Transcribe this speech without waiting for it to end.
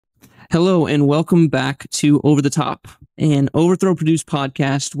Hello and welcome back to Over the Top, an Overthrow produced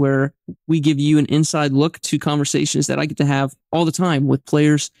podcast where we give you an inside look to conversations that I get to have all the time with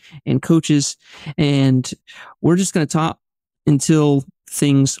players and coaches. And we're just going to talk until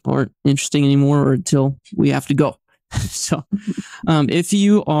things aren't interesting anymore or until we have to go. So if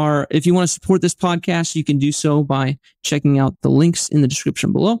you want to support this podcast, you can do so by checking out the links in the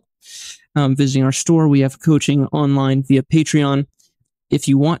description below. Visiting our store, we have coaching online via Patreon. If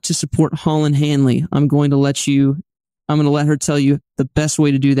you want to support Holyn Handley, I'm going to let her tell you the best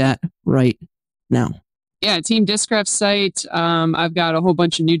way to do that right now. Yeah, Team Discraft site. I've got a whole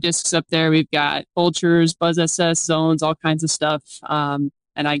bunch of new discs up there. We've got Vultures, Buzz SS, Zones, all kinds of stuff. And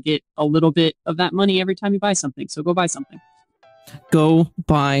I get a little bit of that money every time you buy something. So go buy something. Go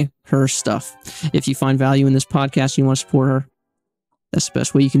buy her stuff. If you find value in this podcast and you want to support her, that's the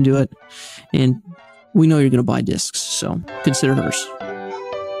best way you can do it. And we know you're going to buy discs, so consider hers.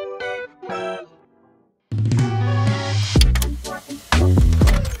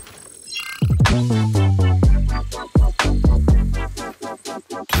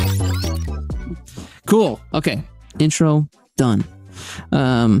 Cool. Okay. Intro done.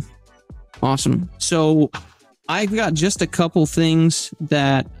 Awesome. So I've got just a couple things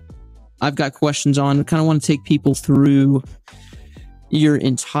that I've got questions on. I kind of want to take people through your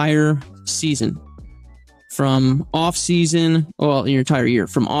entire season from off season, your entire year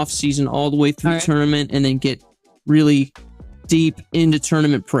from off season all the way through tournament, and then get really deep into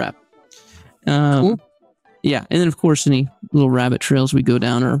tournament prep. Cool. Yeah. And then of course, any little rabbit trails we go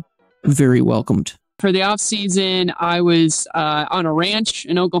down are very welcomed. For the off season, I was on a ranch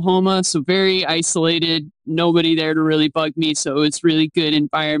in Oklahoma, so very isolated, nobody there to really bug me. So it's really good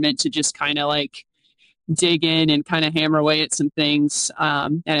environment to just kind of like dig in and kind of hammer away at some things.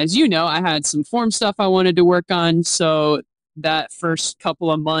 And as you know, I had some form stuff I wanted to work on. So that first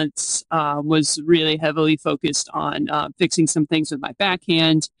couple of months was really heavily focused on fixing some things with my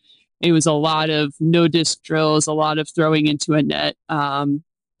backhand. It was a lot of no disc drills, a lot of throwing into a net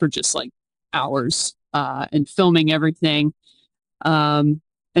for just like hours and filming everything. And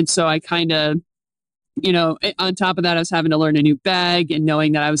so I kind of, on top of that, I was having to learn a new bag and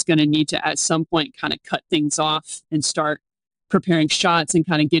knowing that I was going to need to at some point kind of cut things off and start preparing shots and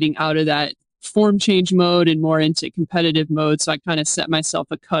kind of getting out of that form change mode and more into competitive mode. So I kind of set myself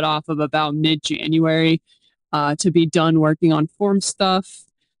a cutoff of about mid-January to be done working on form stuff.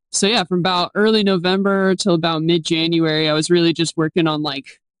 So yeah, from about early November till about mid-January, I was really just working on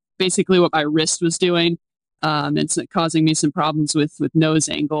like basically what my wrist was doing. It's causing me some problems with nose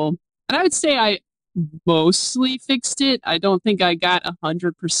angle. And I would say I mostly fixed it. I don't think I got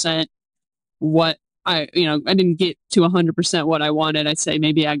 100% what I didn't get to 100% what I wanted. I'd say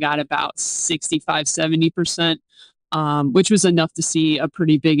maybe I got about 65, 70%, which was enough to see a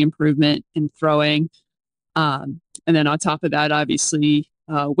pretty big improvement in throwing. And then on top of that, obviously,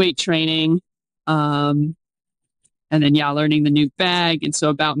 weight training, and then, learning the new bag. And so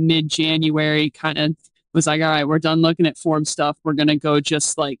about mid-January kind of was like, all right, we're done looking at form stuff. We're going to go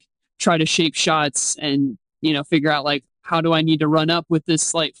just like try to shape shots and, figure out like, how do I need to run up with this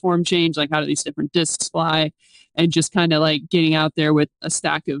slight form change? Like, how do these different discs fly? And just kind of like getting out there with a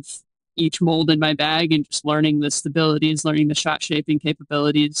stack of each mold in my bag and just learning the stabilities, learning the shot shaping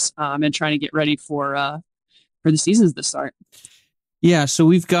capabilities, and trying to get ready for the seasons to start. Yeah. So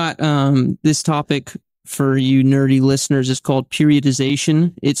we've got this topic for you nerdy listeners. It's called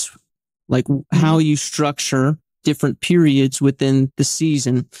periodization. It's like how you structure different periods within the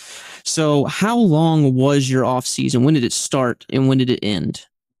season. So how long was your off season? When did it start and when did it end?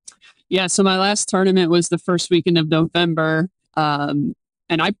 Yeah. So my last tournament was the first weekend of November. And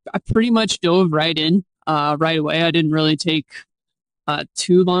I pretty much dove right in right away. I didn't really take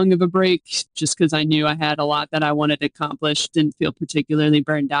too long of a break just because I knew I had a lot that I wanted to accomplish. Didn't feel particularly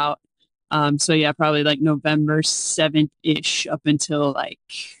burned out. So yeah, probably like November 7th-ish up until like,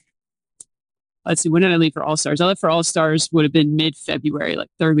 let's see, when did I leave for All-Stars? I left for All-Stars would have been mid-February, like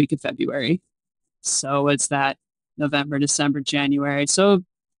third week of February. So it's that November, December, January. So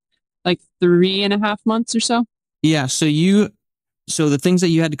like 3.5 months or so. Yeah. So the things that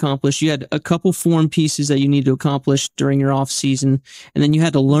you had to accomplish, you had a couple form pieces that you needed to accomplish during your off season, and then you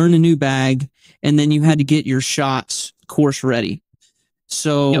had to learn a new bag, and then you had to get your shots course ready.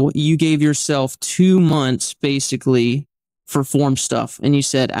 So you gave yourself 2 months basically for form stuff. And you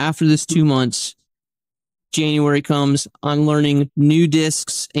said, after this 2 months, January comes, I'm learning new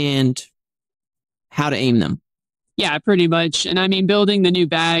discs and how to aim them. Yeah, pretty much. And I mean, building the new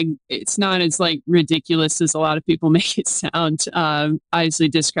bag, it's not as like ridiculous as a lot of people make it sound. Obviously,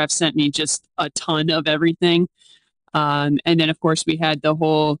 Discraft sent me just a ton of everything. And then, of course, we had the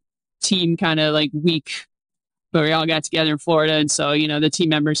whole team kind of like week, but we all got together in Florida. And so, the team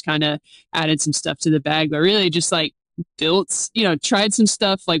members kind of added some stuff to the bag, but really just like built, tried some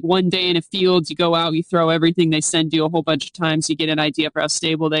stuff. Like one day in a field, you go out, you throw everything they send you a whole bunch of times, you get an idea for how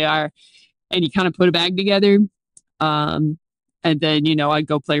stable they are, and you kind of put a bag together. And then, I'd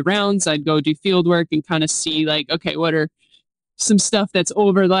go play rounds, I'd go do field work and kind of see like, okay, what are some stuff that's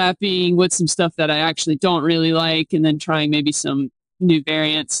overlapping, what's some stuff that I actually don't really like, and then trying maybe some new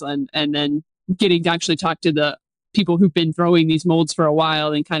variants, and then getting to actually talk to the people who've been throwing these molds for a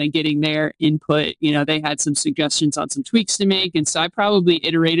while and kind of getting their input. They had some suggestions on some tweaks to make. And so I probably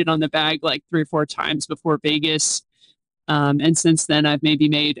iterated on the bag like 3 or 4 times before Vegas. And since then, I've maybe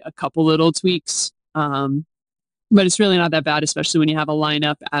made a couple little tweaks. But it's really not that bad, especially when you have a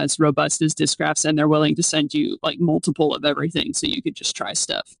lineup as robust as Discrafts and they're willing to send you like multiple of everything. So you could just try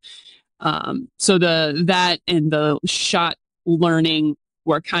stuff. So that and the shot learning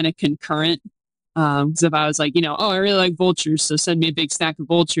were kind of concurrent. Because if I was like, I really like vultures, so send me a big stack of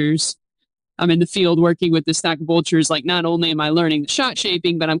vultures. I'm in the field working with the stack of vultures. Like, not only am I learning the shot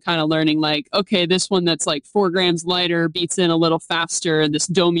shaping, but I'm kind of learning like, okay, this one that's like 4 grams lighter beats in a little faster. And this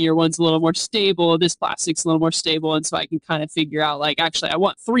domier one's a little more stable. This plastic's a little more stable. And so I can kind of figure out like, actually, I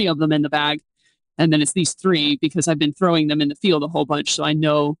want 3 of them in the bag. And then it's these 3 because I've been throwing them in the field a whole bunch. So I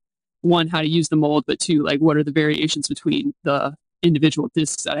know, 1, how to use the mold, but 2, like what are the variations between the individual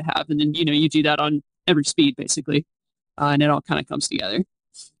discs that I have. And then, you do that on every speed basically. And it all kind of comes together.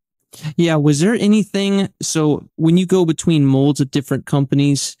 Yeah. Was there anything, so when you go between molds of different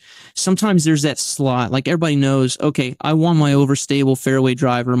companies, sometimes there's that slot, like everybody knows, okay, I want my overstable fairway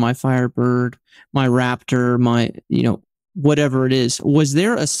driver, my Firebird, my Raptor, my, whatever it is. Was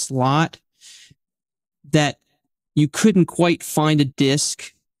there a slot that you couldn't quite find a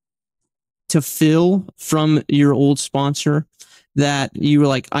disc to fill from your old sponsor that you were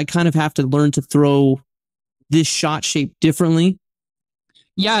like, I kind of have to learn to throw this shot shape differently?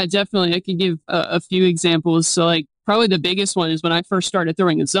 Yeah, definitely. I could give a few examples. So like probably the biggest one is when I first started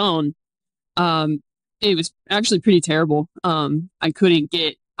throwing a zone, it was actually pretty terrible. I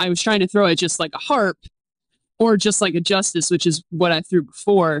was trying to throw it just like a harp or just like a Justice, which is what I threw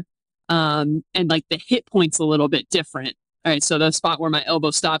before. And like the hit point's a little bit different. All right, so the spot where my elbow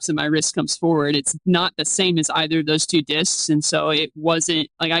stops and my wrist comes forward, it's not the same as either of those 2 discs. And so it wasn't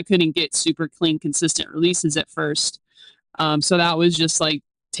like I couldn't get super clean, consistent releases at first. So that was just like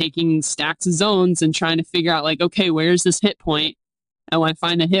taking stacks of zones and trying to figure out like, okay, where's this hit point? And when I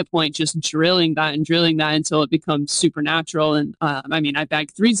find a hit point, just drilling that until it becomes supernatural. And I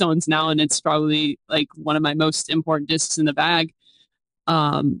bag 3 zones now, and it's probably like one of my most important discs in the bag.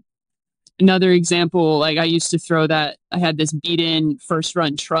 Another example, like I used to throw that, I had this beat-in first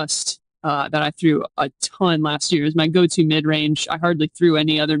run trust that I threw a ton last year. It was my go-to mid-range. I hardly threw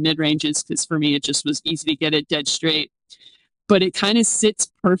any other mid-ranges because for me, it just was easy to get it dead straight. But it kind of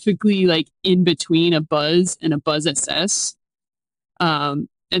sits perfectly like in between a Buzz and a Buzz SS. And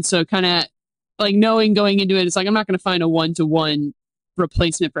so kind of like knowing going into it, it's like I'm not going to find a 1-to-1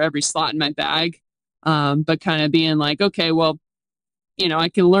 replacement for every slot in my bag. But kind of being like, okay, well, I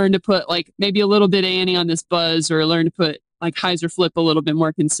can learn to put like maybe a little bit of Annie on this Buzz, or learn to put like hyzer flip a little bit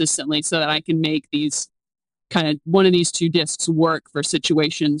more consistently so that I can make these kind of one of these 2 discs work for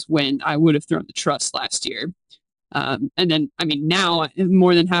situations when I would have thrown the trust last year. And then, now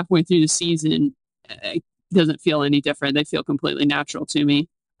more than halfway through the season, it doesn't feel any different. They feel completely natural to me.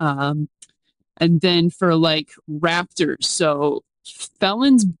 And then for like Raptors, so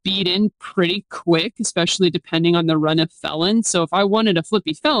Felons beat in pretty quick, especially depending on the run of Felon. So if I wanted a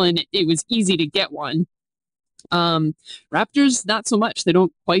flippy Felon, it was easy to get one. Raptors, not so much. They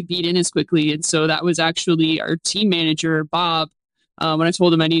don't quite beat in as quickly. And so that was actually our team manager, Bob, when I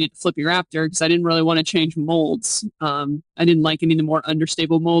told him I needed a flippy Raptor because I didn't really want to change molds. I didn't like any of the more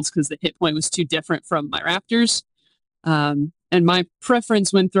understable molds because the hit point was too different from my Raptors. And my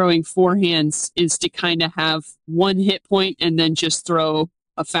preference when throwing forehands is to kind of have 1 hit point and then just throw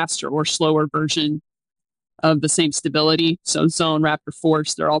a faster or slower version of the same stability. So Zone, Raptor,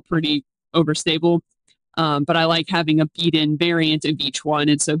 Force, they're all pretty overstable. But I like having a beat-in variant of each one.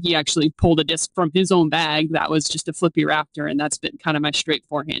 And so he actually pulled a disc from his own bag that was just a flippy Raptor, and that's been kind of my straight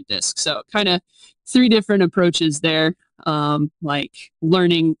forehand disc. So kind of 3 different approaches there, like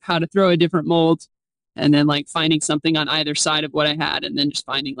learning how to throw a different mold, and then like finding something on either side of what I had, and then just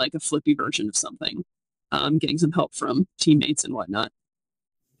finding like a flippy version of something, getting some help from teammates and whatnot.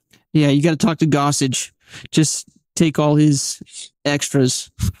 Yeah, you got to talk to Gossage. Just take all his extras.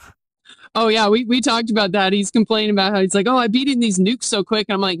 Oh yeah, we talked about that. He's complaining about how he's like, oh, I beat in these nukes so quick.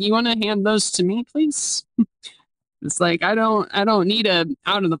 I'm like, you want to hand those to me, please? It's like I don't need a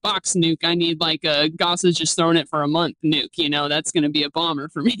out of the box nuke. I need like a Goss has just thrown it for a month nuke. You know, that's going to be a bomber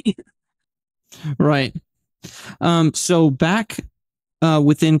for me. Right. So back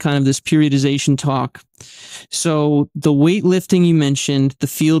within kind of this periodization talk. So the weightlifting you mentioned, the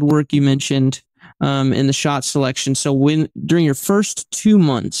field work you mentioned, and the shot selection. So when during your first 2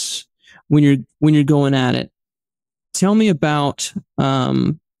 months, when you're going at it, tell me about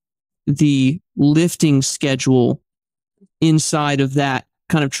the lifting schedule inside of that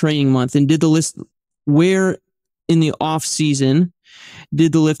kind of training month, and did the list where in the off season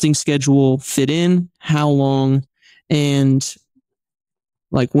did the lifting schedule fit in? How long? And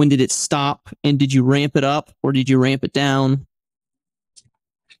like, when did it stop? And did you ramp it up or did you ramp it down?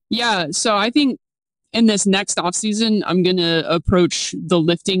 Yeah, so I think in this next off season, I'm going to approach the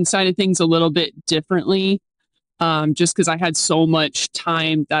lifting side of things a little bit differently. Just because I had so much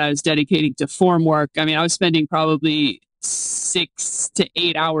time that I was dedicating to form work. I mean, I was spending probably 6 to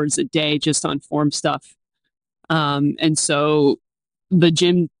 8 hours a day just on form stuff. And so the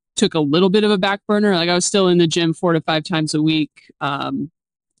gym took a little bit of a back burner. Like I was still in the gym 4 to 5 times a week,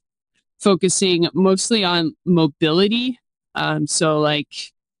 focusing mostly on mobility. So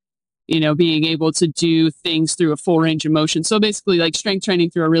like, you know, being able to do things through a full range of motion. So basically like strength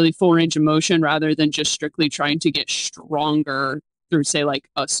training through a really full range of motion rather than just strictly trying to get stronger through say like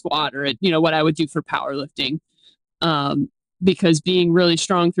a squat or, you know, what I would do for powerlifting. Because being really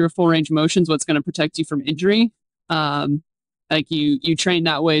strong through a full range of motion is what's going to protect you from injury. Like you train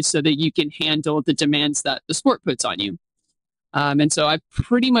that way so that you can handle the demands that the sport puts on you. And so I've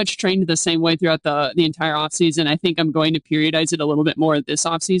pretty much trained the same way throughout the entire off season. I think I'm going to periodize it a little bit more this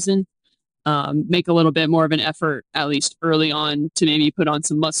off season. Make a little bit more of an effort, at least early on, to maybe put on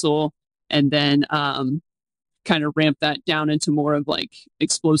some muscle and then kind of ramp that down into more of like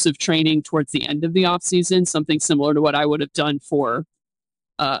explosive training towards the end of the off season, something similar to what I would have done for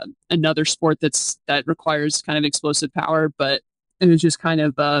another sport that requires kind of explosive power. But it was just kind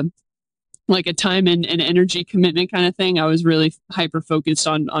of like a time and energy commitment kind of thing. I was really hyper focused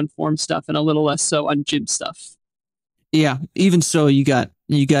on form stuff and a little less so on gym stuff. Yeah, even so, you got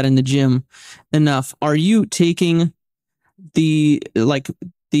in the gym enough. Are you taking the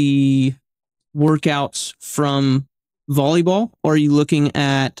workouts from volleyball, or are you looking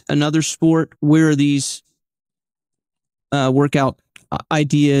at another sport? Where are these workout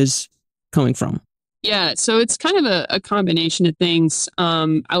ideas coming from? Yeah, so it's kind of a combination of things.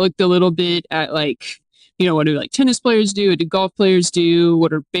 I looked a little bit at like, you know, what do like tennis players do? What do golf players do?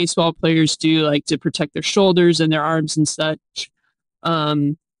 What do baseball players do, like to protect their shoulders and their arms and such?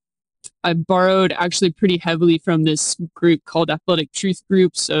 I borrowed actually pretty heavily from this group called Athletic Truth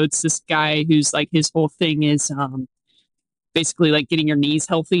Group. So it's this guy who's like his whole thing is basically like getting your knees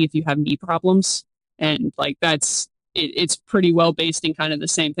healthy if you have knee problems, and like it's pretty well based in kind of the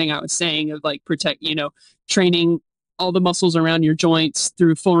same thing I was saying of like protect, you know, training all the muscles around your joints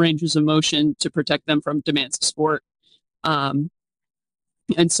through full ranges of motion to protect them from demands of sport. And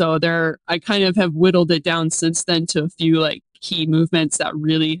so I kind of have whittled it down since then to a few like key movements that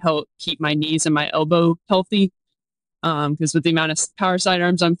really help keep my knees and my elbow healthy. Because with the amount of power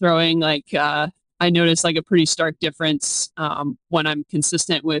sidearms I'm throwing, like I notice like a pretty stark difference when I'm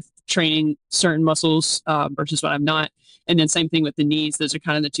consistent with training certain muscles versus when I'm not. And then same thing with the knees. Those are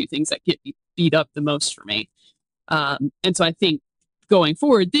kind of the two things that get beat up the most for me. And so I think going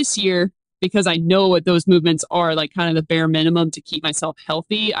forward this year, because I know what those movements are, like kind of the bare minimum to keep myself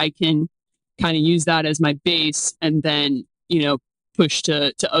healthy, I can kind of use that as my base and then, you know, push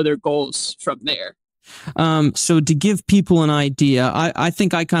to other goals from there. So to give people an idea, I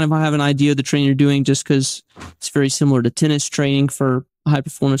think I kind of have an idea of the training you're doing just because it's very similar to tennis training for high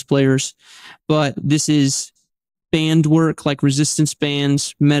performance players. But this is band work, like resistance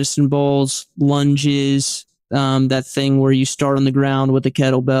bands, medicine balls, lunges, that thing where you start on the ground with a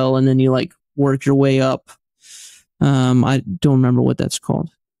kettlebell and then you like work your way up. I don't remember what that's called.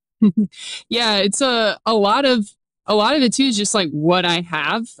 Yeah, it's a lot of it too is just like what I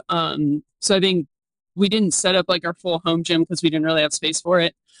have. So I think we didn't set up like our full home gym because we didn't really have space for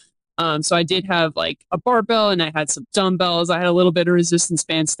it. So I did have like a barbell and I had some dumbbells. I had a little bit of resistance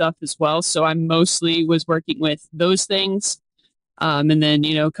band stuff as well. So I mostly was working with those things. And then,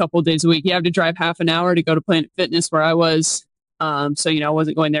 you know, a couple of days a week, you have to drive half an hour to go to Planet Fitness where I was. So, you know, I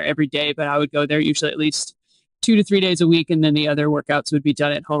wasn't going there every day, but I would go there usually at least 2 to 3 days a week. And then the other workouts would be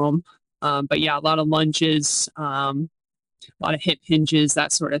done at home. But yeah, a lot of lunges, a lot of hip hinges,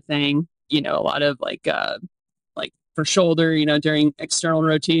 that sort of thing. You know, a lot of like for shoulder, you know, during external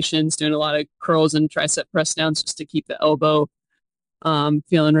rotations, doing a lot of curls and tricep press downs just to keep the elbow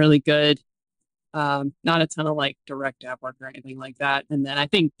feeling really good. Not a ton of like direct app work or anything like that. And then I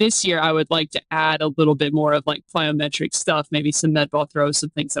think this year I would like to add a little bit more of like plyometric stuff, maybe some med ball throws, some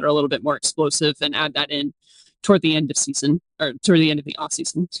things that are a little bit more explosive, and add that in toward the end of season, or toward the end of the off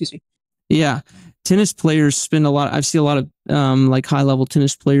season. Excuse me. Yeah. Tennis players spend a lot. I've seen a lot of like high level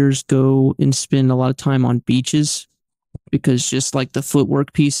tennis players go and spend a lot of time on beaches because just like the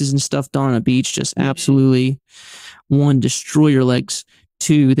footwork pieces and stuff done on a beach just absolutely, one, destroy your legs.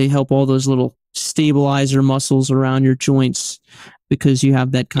 Two, they help all those little stabilizer muscles around your joints because you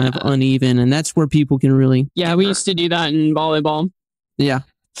have that kind of uneven, and that's where people can really. Yeah, we used to do that in volleyball. Yeah.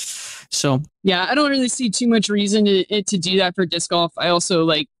 So yeah, I don't really see too much reason to do that for disc golf. I also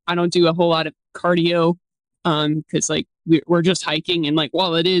I don't do a whole lot of cardio because like we're just hiking, and like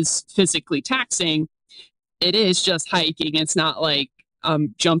while it is physically taxing, it is just hiking. It's not like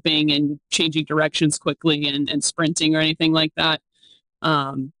jumping and changing directions quickly and sprinting or anything like that.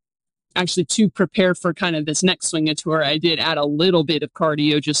 Actually, to prepare for kind of this next swing tour, I did add a little bit of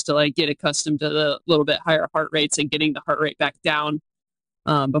cardio just to like get accustomed to the little bit higher heart rates and getting the heart rate back down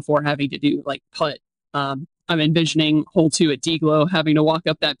before having to do like putt. I'm envisioning hole 2 at Deglow, having to walk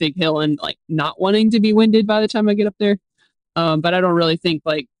up that big hill and like not wanting to be winded by the time I get up there. But I don't really think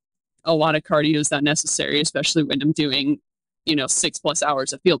like a lot of cardio is that necessary, especially when I'm doing, 6+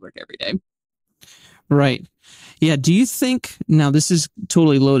 hours of fieldwork every day. Right. Yeah. Do you think, now this is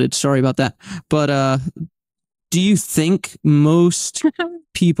totally loaded, sorry about that, but do you think most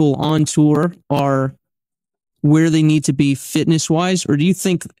people on tour are where they need to be fitness wise, or do you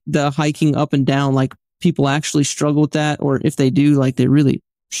think the hiking up and down, like people actually struggle with that, or if they do, like they really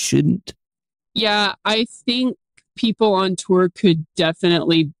shouldn't? Yeah, I think people on tour could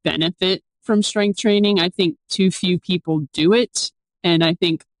definitely benefit from strength training. I think too few people do it, and I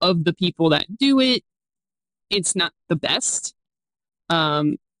think of the people that do it, it's not the best.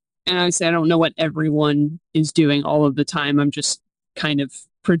 And I say I don't know what everyone is doing all of the time. I'm just kind of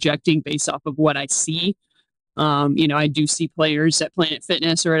projecting based off of what I see. I do see players at Planet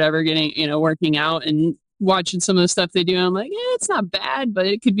Fitness or whatever getting, working out and watching some of the stuff they do. And I'm like, yeah, it's not bad, but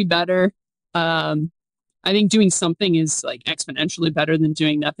it could be better. I think doing something is like exponentially better than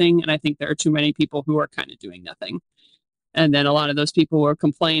doing nothing. And I think there are too many people who are kind of doing nothing. And then a lot of those people will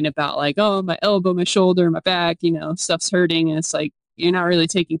complain about like, oh, my elbow, my shoulder, my back, stuff's hurting. And it's like, you're not really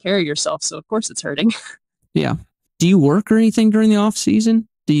taking care of yourself. So of course it's hurting. Yeah. Do you work or anything during the off season?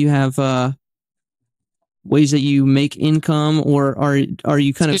 Do you have ways that you make income, or are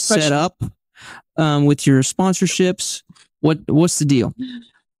you kind of set up with your sponsorships? What's the deal?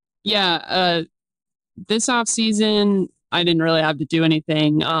 Yeah. This off season, I didn't really have to do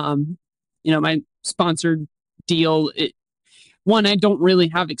anything. My sponsored deal, one, I don't really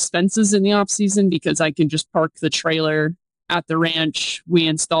have expenses in the off season because I can just park the trailer at the ranch. We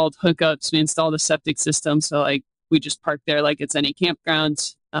installed hookups, we installed a septic system. So like we just park there like it's any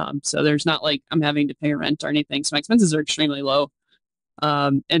campground. So there's not like I'm having to pay rent or anything. So my expenses are extremely low.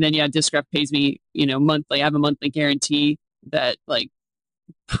 And then Disc Rep pays me, monthly. I have a monthly guarantee that like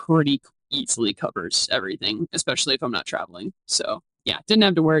pretty easily covers everything, especially if I'm not traveling. So yeah, didn't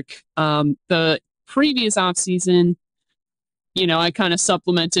have to work. The previous off season, I kind of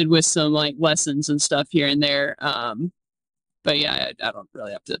supplemented with some like lessons and stuff here and there. But yeah, I don't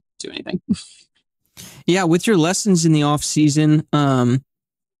really have to do anything. Yeah, with your lessons in the off season,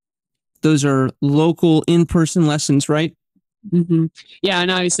 those are local in-person lessons, right? Mm-hmm. Yeah,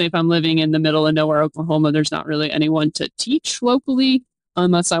 and obviously if I'm living in the middle of nowhere, Oklahoma, there's not really anyone to teach locally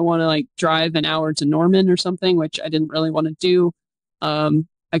unless I want to like drive an hour to Norman or something, which I didn't really want to do.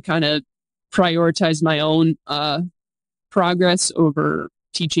 I kind of prioritized my own progress over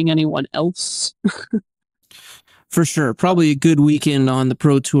teaching anyone else. For sure. Probably a good weekend on the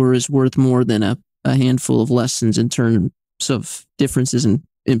pro tour is worth more than a handful of lessons in terms of differences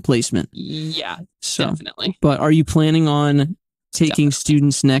in placement. Yeah, so, definitely. But are you planning on taking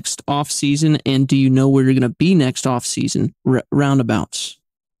students next off season, and do you know where you're going to be next off season roundabouts?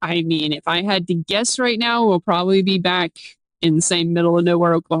 I mean, if I had to guess right now, we'll probably be back in the same middle of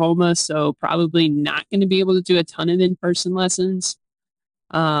nowhere, Oklahoma. So probably not going to be able to do a ton of in-person lessons.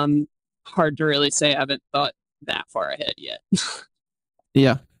 Hard to really say. I haven't thought that far ahead yet.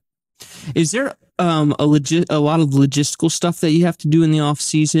 Yeah. Is there a lot of logistical stuff that you have to do in the off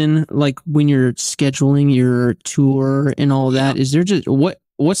season, like when you're scheduling your tour and all that? Is there just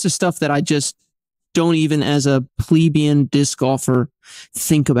what's the stuff that I just don't even as a plebeian disc golfer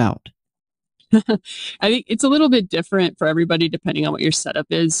think about? I think it's a little bit different for everybody depending on what your setup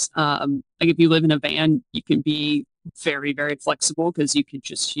is. Like if you live in a van, you can be very, very flexible because you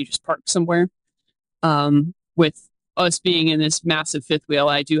just park somewhere. With us being in this massive fifth wheel,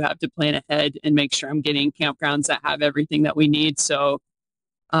 I do have to plan ahead and make sure I'm getting campgrounds that have everything that we need. So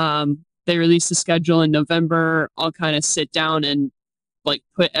they release the schedule in November. I'll kind of sit down and like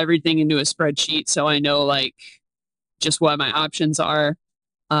put everything into a spreadsheet so I know like just what my options are.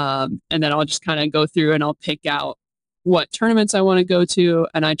 And then I'll just kind of go through and I'll pick out what tournaments I want to go to.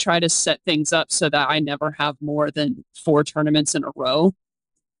 And I try to set things up so that I never have more than 4 tournaments in a row.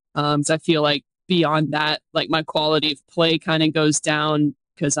 So I feel like beyond that, like my quality of play kind of goes down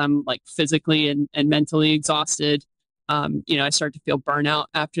because I'm like physically and mentally exhausted. I start to feel burnout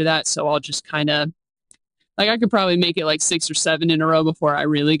after that. So I'll just kind of like, I could probably make it like 6 or 7 in a row before I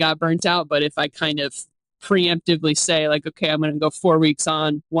really got burnt out. But if I kind of preemptively say like, okay, I'm going to go 4 weeks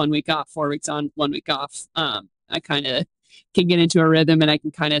on, 1 week off, 4 weeks on, 1 week off, I kind of can get into a rhythm and I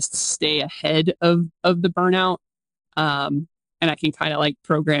can kind of stay ahead of the burnout. And I can kind of like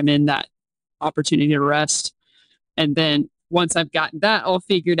program in that opportunity to rest. And then once I've gotten that all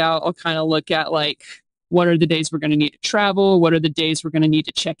figured out, I'll kind of look at like, what are the days we're going to need to travel? What are the days we're going to need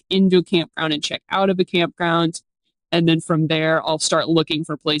to check into a campground and check out of a campground? And then from there, I'll start looking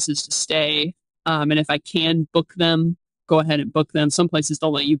for places to stay. And if I can book them, go ahead and book them. Some places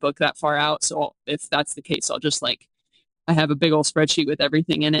don't let you book that far out. So if that's the case, I'll just like, I have a big old spreadsheet with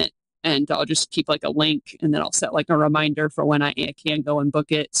everything in it. And I'll just keep like a link and then I'll set like a reminder for when I can go and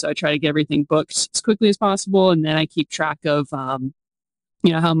book it. So I try to get everything booked as quickly as possible. And then I keep track of,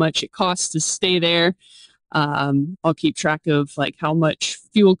 how much it costs to stay there. I'll keep track of like how much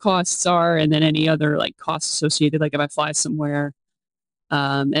fuel costs are and then any other like costs associated, like if I fly somewhere.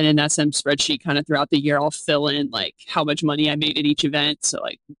 And in that same spreadsheet kind of throughout the year, I'll fill in like how much money I made at each event. So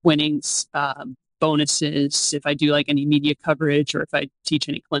like winnings, bonuses, if I do like any media coverage or if I teach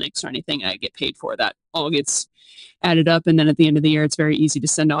any clinics or anything, I get paid for that. All gets added up. And then at the end of the year, it's very easy to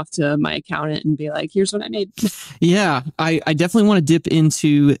send off to my accountant and be like, here's what I made. Yeah, I definitely want to dip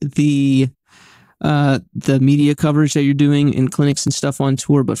into the media coverage that you're doing in clinics and stuff on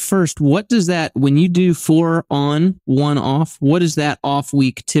tour. But first, what does that, when you do 4 on, 1 off, what is that off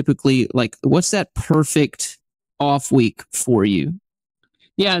week typically like? What's that perfect off week for you?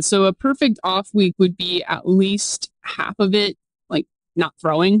 Yeah, so a perfect off week would be at least half of it, like not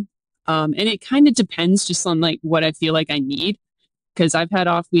throwing. And it kind of depends just on like what I feel like I need. Because I've had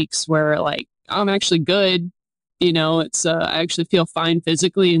off weeks where like I'm actually good, it's I actually feel fine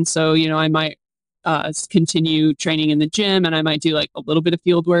physically. And so, I might continue training in the gym and I might do like a little bit of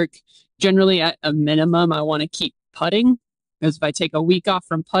field work. Generally at a minimum, I want to keep putting. Because if I take a week off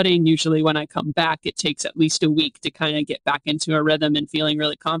from putting, usually when I come back, it takes at least a week to kind of get back into a rhythm and feeling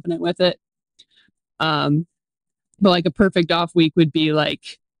really confident with it. But like a perfect off week would be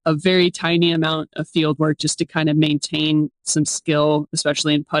like a very tiny amount of field work just to kind of maintain some skill,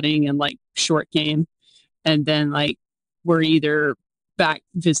 especially in putting and like short game. And then like we're either back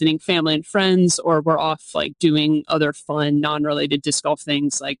visiting family and friends or we're off like doing other fun, non-related disc golf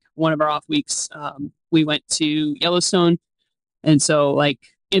things. Like one of our off weeks, we went to Yellowstone. And so like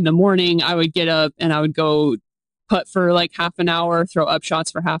in the morning, I would get up and I would go putt for like half an hour, throw up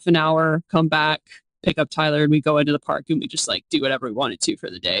shots for half an hour, come back, pick up Tyler, and we go into the park and we just like do whatever we wanted to for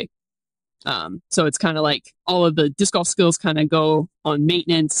the day. So it's kind of like all of the disc golf skills kind of go on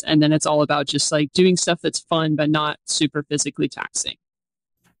maintenance. And then it's all about just like doing stuff that's fun, but not super physically taxing.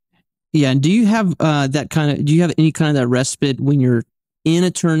 Yeah. And do you have do you have any kind of that respite when you're in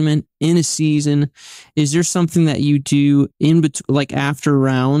a tournament, in a season? Is there something that you do in between, like after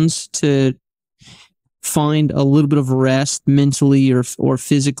rounds, to find a little bit of rest mentally or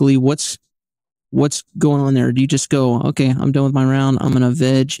physically? What's going on there? Do you just go, okay, I'm done with my round, I'm gonna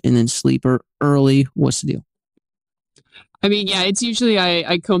veg and then sleep early? What's the deal? I mean, yeah, it's usually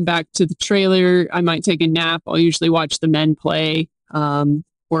I come back to the trailer, I might take a nap, I'll usually watch the men play.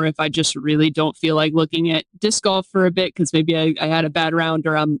 Or if I just really don't feel like looking at disc golf for a bit, because maybe I had a bad round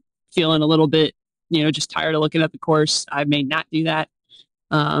or I'm feeling a little bit, just tired of looking at the course, I may not do that.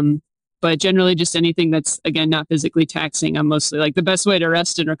 But generally just anything that's, again, not physically taxing. I'm mostly like the best way to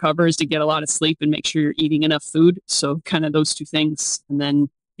rest and recover is to get a lot of sleep and make sure you're eating enough food. So kind of those two things. And then,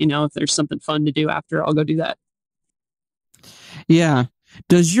 if there's something fun to do after, I'll go do that. Yeah.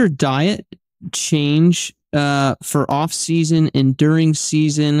 Does your diet change for off season and during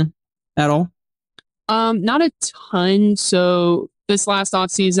season at all? Not a ton. So this last off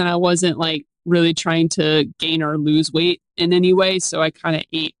season, I wasn't like really trying to gain or lose weight in any way. So I kind of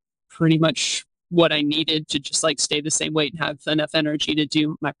ate pretty much what I needed to just like stay the same weight and have enough energy to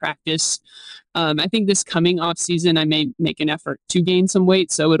do my practice. I think this coming off season, I may make an effort to gain some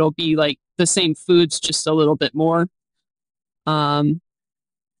weight. So it'll be like the same foods, just a little bit more.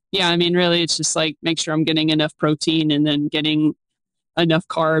 Yeah, I mean, really, it's just like make sure I'm getting enough protein and then getting enough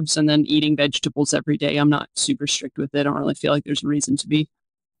carbs and then eating vegetables every day. I'm not super strict with it. I don't really feel like there's a reason to be.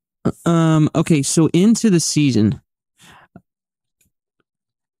 Okay, so into the season,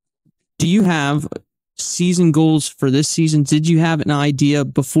 do you have season goals for this season? Did you have an idea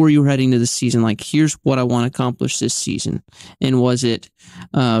before you were heading to the season? Like, here's what I want to accomplish this season. And was it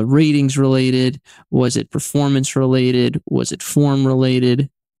ratings related? Was it performance related? Was it form related?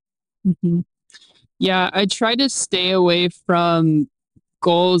 Mm-hmm. Yeah, I try to stay away from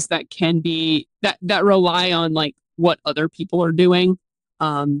goals that can be that rely on like what other people are doing.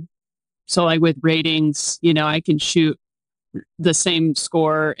 So like with ratings, I can shoot the same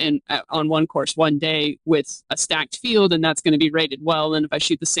score on one course one day with a stacked field, and that's going to be rated well. And if I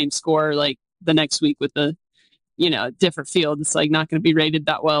shoot the same score like the next week with the different field, it's like not going to be rated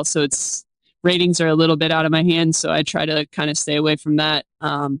that well. So it's ratings are a little bit out of my hands. So I try to kind of stay away from that.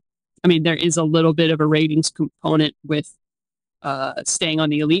 I mean, there is a little bit of a ratings component with staying on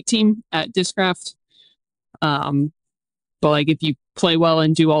the elite team at Discraft. But like if you play well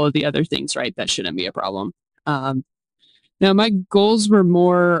and do all of the other things right, that shouldn't be a problem. Now my goals were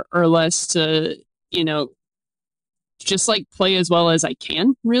more or less to, just like play as well as I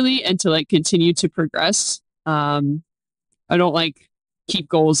can really, and to like continue to progress. I don't like keep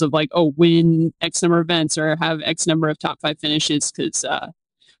goals of like, oh, win X number of events or have X number of top 5 finishes. Cause,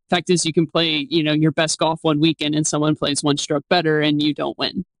 fact is you can play, your best golf one weekend and someone plays one stroke better and you don't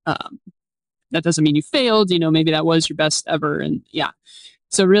win. That doesn't mean you failed, maybe that was your best ever. And yeah.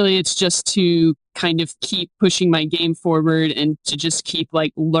 So really it's just to kind of keep pushing my game forward and to just keep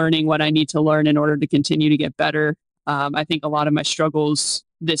like learning what I need to learn in order to continue to get better. I think a lot of my struggles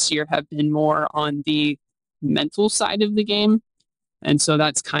this year have been more on the mental side of the game. And so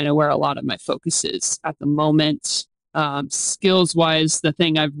that's kind of where a lot of my focus is at the moment. Skills wise, the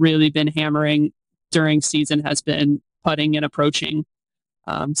thing I've really been hammering during season has been putting and approaching.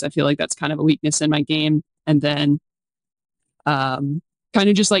 So I feel like that's kind of a weakness in my game. And then kind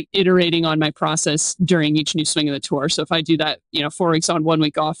of just like iterating on my process during each new swing of the tour. So if I do that, 4 weeks on, 1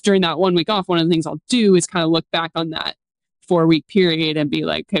 week off, during that 1 week off, one of the things I'll do is kind of look back on that 4-week period and be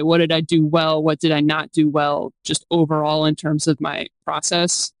like, okay, what did I do well? What did I not do well? Just overall in terms of my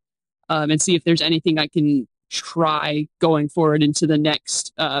process, and see if there's anything I can try going forward into the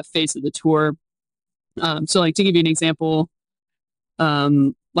next phase of the tour. So like to give you an example,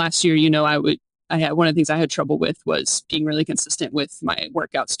 last year, I had one of the things I had trouble with was being really consistent with my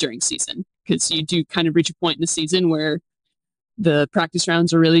workouts during season, because you do kind of reach a point in the season where the practice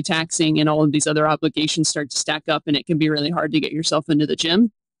rounds are really taxing and all of these other obligations start to stack up and it can be really hard to get yourself into the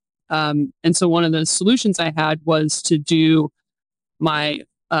gym. And so one of the solutions I had was to do my,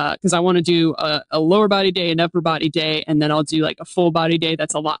 because I want to do a lower body day, an upper body day, and then I'll do like a full body day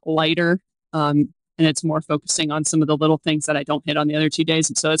that's a lot lighter. And it's more focusing on some of the little things that I don't hit on the other 2 days.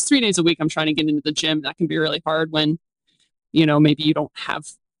 And so it's 3 days a week I'm trying to get into the gym. That can be really hard when, maybe you don't have,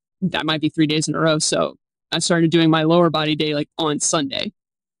 that might be 3 days in a row. So I started doing my lower body day like on Sunday.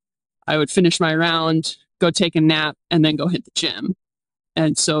 I would finish my round, go take a nap, and then go hit the gym.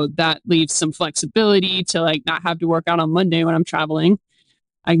 And so that leaves some flexibility to like not have to work out on Monday when I'm traveling.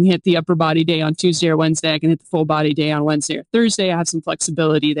 I can hit the upper body day on Tuesday or Wednesday. I can hit the full body day on Wednesday or Thursday. I have some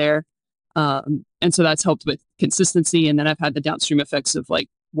flexibility there. And so that's helped with consistency. And then I've had the downstream effects of like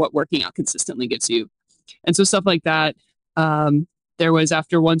what working out consistently gives you. And so stuff like that. There was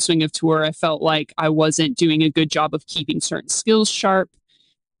after one swing of tour, I felt like I wasn't doing a good job of keeping certain skills sharp.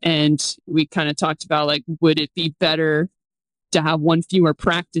 And we kind of talked about like, would it be better to have one fewer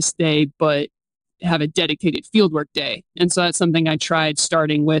practice day, but have a dedicated fieldwork day? And so that's something I tried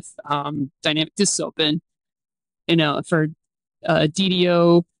starting with Dynamic Disc Open, for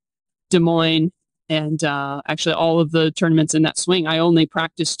DDO, Des Moines, and actually all of the tournaments in that swing. I only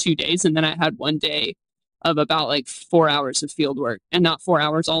practiced 2 days, and then I had 1 day of about like 4 hours of field work, and not 4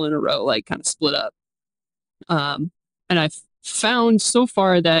 hours all in a row, like kind of split up. And I've found so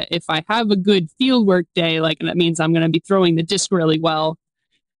far that if I have a good field work day, like, and that means I'm going to be throwing the disc really well,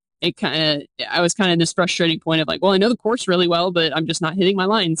 I was kind of in this frustrating point of like, well, I know the course really well, but I'm just not hitting my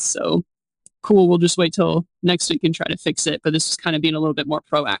lines. So cool, we'll just wait till next week and try to fix it. But this is kind of being a little bit more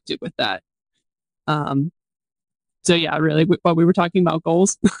proactive with that. So yeah, really what we were talking about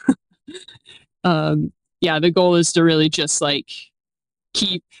goals. Yeah, the goal is to really just like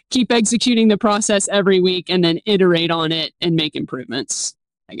keep executing the process every week and then iterate on it and make improvements,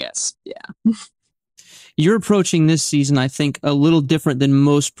 I guess. Yeah. You're approaching this season, I think, a little different than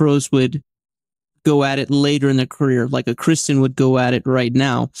most pros would go at it later in their career, like a Kristen would go at it right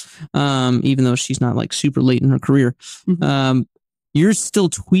now, even though she's not like super late in her career. Mm-hmm. you're still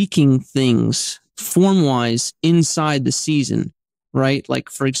tweaking things form wise inside the season, right? Like,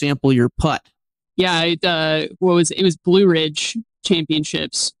 for example, your putt. Yeah, it was Blue Ridge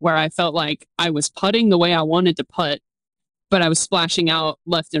Championships where I felt like I was putting the way I wanted to putt, but I was splashing out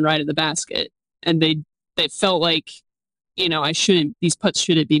left and right of the basket, and they felt like, these putts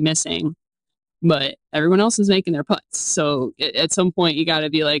shouldn't be missing, but everyone else is making their putts. So at some point you got to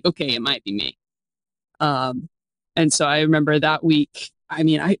be like, okay, it might be me. And so I remember that week, I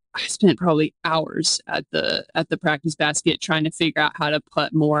mean, I spent probably hours at the practice basket trying to figure out how to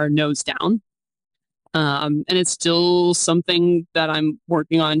putt more nose down. And it's still something that I'm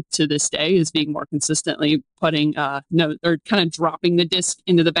working on to this day, is being more consistently putting, or kind of dropping the disc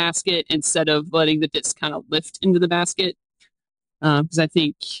into the basket instead of letting the disc kind of lift into the basket. Because I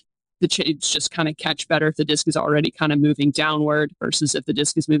think the chains just kind of catch better if the disc is already kind of moving downward versus if the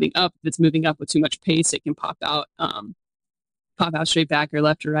disc is moving up. If it's moving up with too much pace, it can pop out straight back or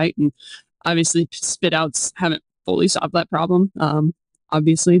left or right. And obviously spit outs haven't fully solved that problem.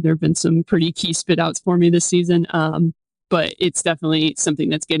 Obviously there have been some pretty key spit outs for me this season. But it's definitely something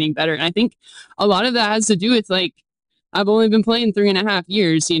that's getting better. And I think a lot of that has to do with, like, I've only been playing 3.5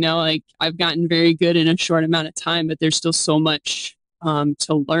 years, like I've gotten very good in a short amount of time, but there's still so much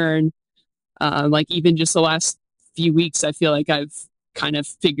to learn. Like even just the last few weeks, I feel like I've kind of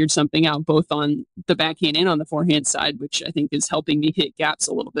figured something out both on the backhand and on the forehand side, which I think is helping me hit gaps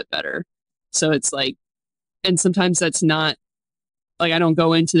a little bit better. So it's like, and sometimes that's not like, I don't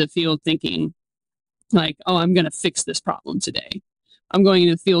go into the field thinking like, oh, I'm going to fix this problem today. I'm going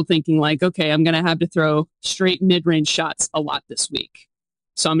into the field thinking like, okay, I'm going to have to throw straight mid-range shots a lot this week.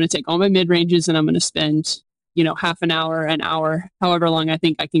 So I'm going to take all my mid-ranges and I'm going to spend, half an hour, however long I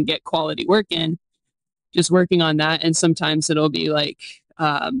think I can get quality work in, just working on that. And sometimes it'll be like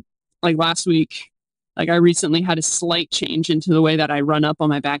last week, like I recently had a slight change into the way that I run up on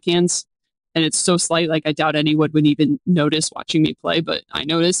my backhands. And it's so slight, like I doubt anyone would even notice watching me play, but I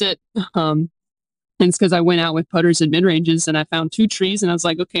notice it. And it's because I went out with putters and mid-ranges and I found 2 trees and I was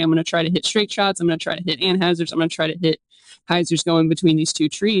like, okay, I'm going to try to hit straight shots. I'm going to try to hit anhazards. I'm going to try to hit hyzers going between these 2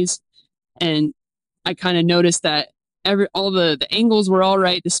 trees. And I kind of noticed that all the angles were all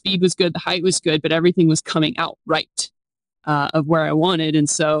right. The speed was good. The height was good, but everything was coming out right of where I wanted. And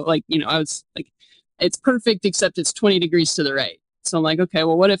so I was like, it's perfect, except it's 20 degrees to the right. So I'm like, okay,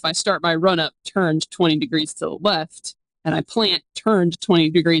 well, what if I start my run up turned 20 degrees to the left and I plant turned 20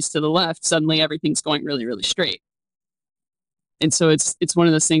 degrees to the left? Suddenly everything's going really, really straight. And so it's one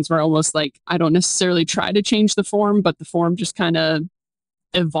of those things where almost like I don't necessarily try to change the form, but the form just kind of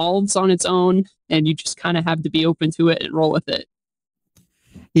evolves on its own and you just kind of have to be open to it and roll with it.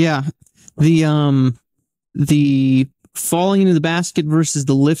 Yeah. The falling into the basket versus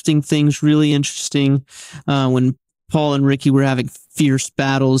the lifting thing's really interesting. When Paul and Ricky were having fierce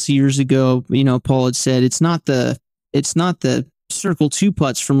battles years ago, Paul had said it's not the circle 2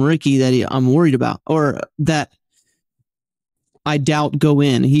 putts from Ricky that I'm worried about, or that I doubt go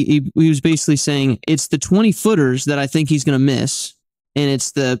in. He was basically saying it's the 20-footers that I think he's going to miss, and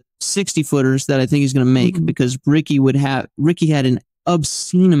it's the 60-footers that I think he's going to make, because Ricky had an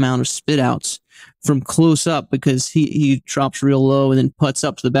obscene amount of spit outs from close up because he drops real low and then putts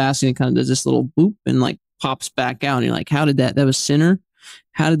up to the basket and kind of does this little boop and like pops back out. And you're like, how did that was center?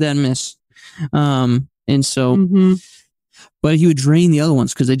 How did that miss? And so, but he would drain the other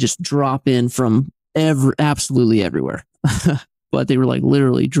ones because they just drop in from absolutely everywhere. But they were like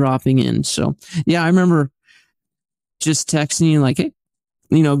literally dropping in. So yeah, I remember just texting you like, hey,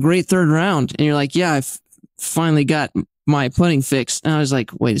 great third round. And you're like, yeah, I've finally got my putting fixed. And I was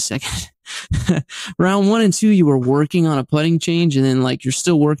like, wait a second. Round 1 and 2, you were working on a putting change, and then like you're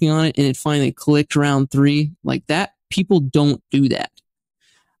still working on it, and it finally clicked round 3. Like that, people don't do that.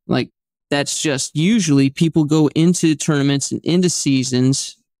 Like that's just usually people go into tournaments and into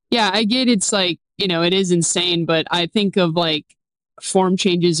seasons. Yeah, I get it's like, it is insane, but I think of like form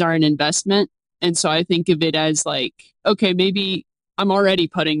changes are an investment. And so I think of it as like, okay, maybe I'm already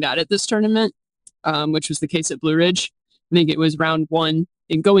putting that at this tournament, which was the case at Blue Ridge. I think it was round 1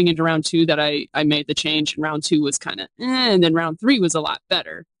 and going into round 2 that I made the change, and round 2 was kind of, and then round 3 was a lot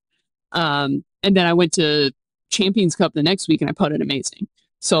better. And then I went to Champions Cup the next week and I putted amazing.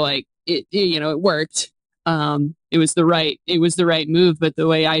 So like it worked. It was the right move, but the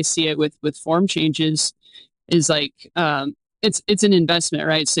way I see it with form changes is like, it's an investment,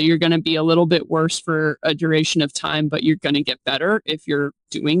 right? So you're going to be a little bit worse for a duration of time, but you're going to get better if you're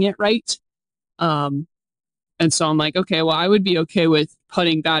doing it right. And so I'm like, okay, well, I would be okay with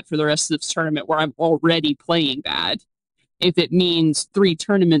putting bad for the rest of this tournament where I'm already playing bad, if it means 3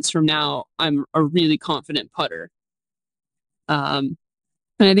 tournaments from now, I'm a really confident putter. And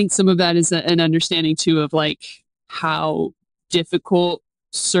I think some of that is an understanding too of like how difficult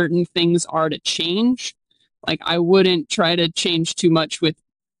certain things are to change. Like I wouldn't try to change too much with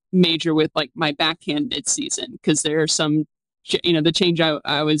like my backhand mid season, because there are some, the change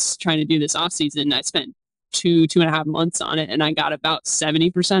I was trying to do this off season, I spent 2.5 months on it and I got about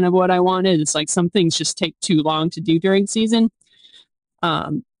 70% of what I wanted. It's like some things just take too long to do during season.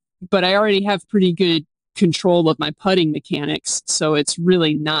 But I already have pretty good control of my putting mechanics, so it's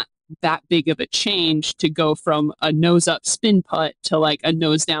really not that big of a change to go from a nose up spin putt to like a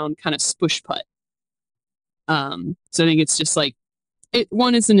nose down kind of spush putt. So I think it's just like,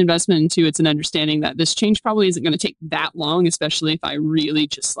 one, it's an investment, and two, it's an understanding that this change probably isn't going to take that long, especially if I really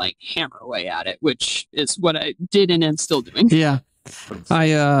just like hammer away at it, which is what I did and am still doing. Yeah.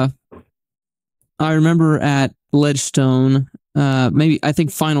 I remember at Ledgestone, I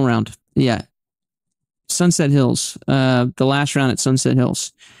think final round. Yeah. Sunset Hills, the last round at Sunset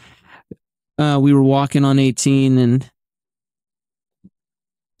Hills. We were walking on 18 and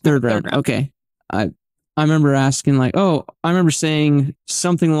third round. Okay. I remember asking like, I remember saying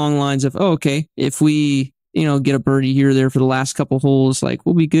something along the lines of, okay, if we, get a birdie here or there for the last couple holes, like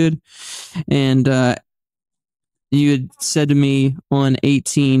we'll be good. And, you had said to me on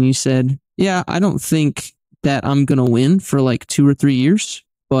 18, you said, yeah, I don't think that I'm going to win for like 2 or 3 years,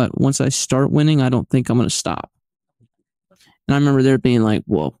 but once I start winning, I don't think I'm going to stop. And I remember there being like,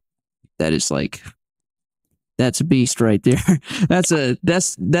 whoa, that is like, that's a beast right there. That's an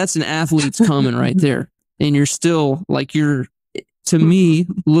athlete's coming right there. And you're still like, to me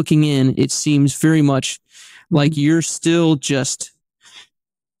looking in, it seems very much like you're still just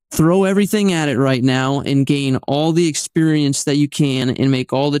throw everything at it right now and gain all the experience that you can and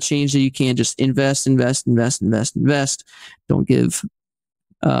make all the change that you can. Just invest. Don't give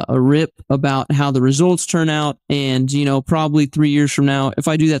a rip about how the results turn out. And, probably 3 years from now, if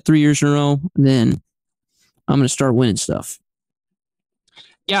I do that 3 years in a row, then I'm going to start winning stuff.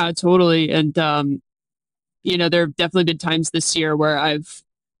 Yeah, totally. And, there have definitely been times this year where I've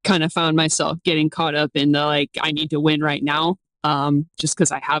kind of found myself getting caught up in the, like, I need to win right now. Just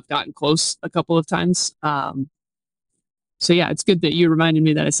because I have gotten close a couple of times. So yeah, it's good that you reminded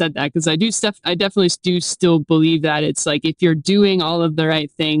me that I said that, because I definitely do still believe that it's like, if you're doing all of the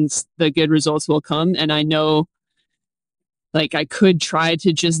right things, the good results will come. And I know, like, I could try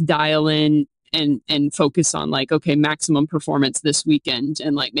to just dial in and focus on like, okay, maximum performance this weekend,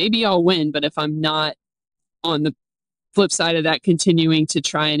 and like maybe I'll win. But if I'm not on the flip side of that, continuing to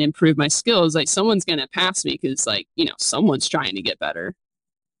try and improve my skills, like someone's going to pass me, because like, someone's trying to get better.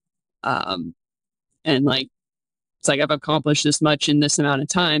 And like, it's like, I've accomplished this much in this amount of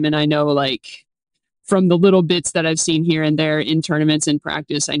time. And I know, like, from the little bits that I've seen here and there in tournaments and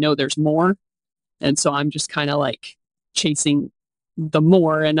practice, I know there's more. And so I'm just kind of like chasing the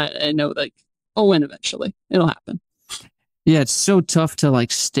more. And I know, like, I'll win eventually. It'll happen. Yeah, it's so tough to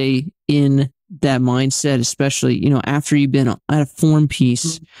like stay in that mindset, especially, after you've been at a form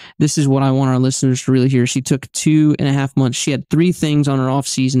piece. This is what I want our listeners to really hear. She took 2.5 months. She had 3 things on her off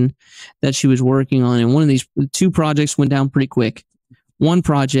season that she was working on. And one of these 2 projects went down pretty quick. One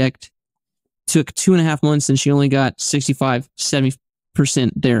project took 2.5 months and she only got 65-70%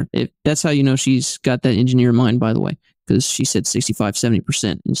 there. That's how you know she's got that engineer mind, by the way, because she said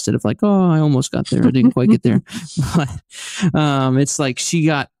 65-70% instead of like, I almost got there. I didn't quite get there. But it's like she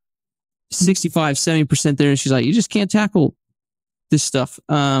got 65-70% there, and she's like, you just can't tackle this stuff.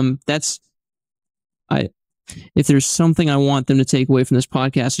 If there's something I want them to take away from this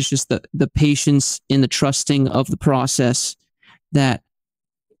podcast, it's just the patience and the trusting of the process that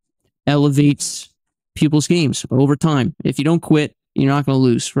elevates people's games over time. If you don't quit, you're not going to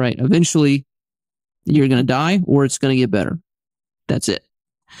lose, right? Eventually you're going to die, or it's going to get better. That's it.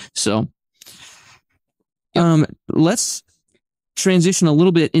 So let's transition a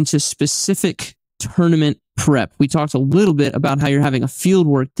little bit into specific tournament prep. We talked a little bit about how you're having a field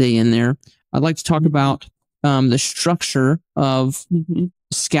work day in there. I'd like to talk about the structure of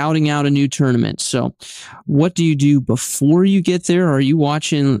scouting out a new tournament. So what do you do before you get there? Are you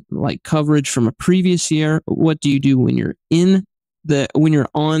watching like coverage from a previous year? What do you do when you're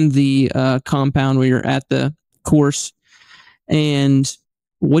on the compound, where you're at the course? And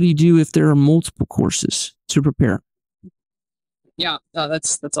what do you do if there are multiple courses to prepare? Yeah,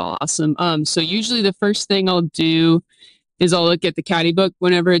 that's all awesome. So usually the first thing I'll do is I'll look at the caddy book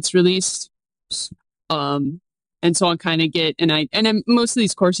whenever it's released. And so I'll kind of get, and most of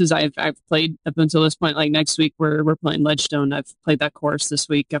these courses I've played up until this point. Like next week we're playing Ledgestone. I've played that course this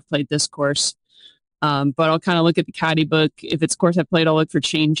week. I've played this course. But I'll kind of look at the caddy book. If it's a course I've played, I'll look for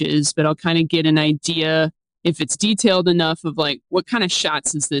changes, but I'll kind of get an idea if it's detailed enough of like what kind of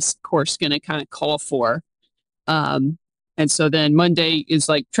shots is this course going to kind of call for. And so then Monday is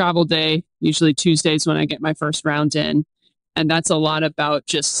like travel day. Usually Tuesdays when I get my first round in. And that's a lot about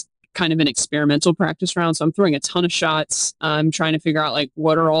just kind of an experimental practice round. So I'm throwing a ton of shots. I'm trying to figure out like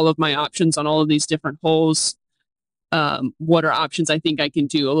what are all of my options on all of these different holes. What are options I think I can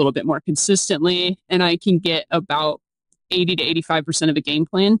do a little bit more consistently. And I can get about 80 to 85% of a game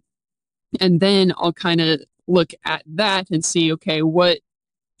plan. And then I'll kind of look at that and see, okay, what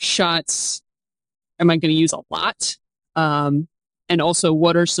shots am I going to use a lot? And also,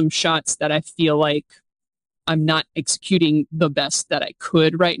 what are some shots that I feel like I'm not executing the best that I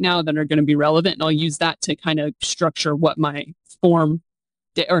could right now that are going to be relevant? And I'll use that to kind of structure what my my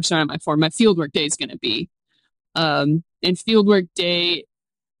fieldwork day is going to be. And fieldwork day,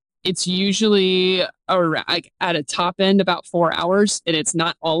 it's usually like at a top end about 4 hours, and it's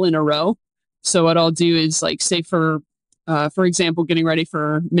not all in a row. So what I'll do is like say for example, getting ready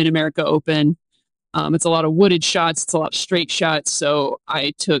for Mid-America Open. It's a lot of wooded shots. It's a lot of straight shots. So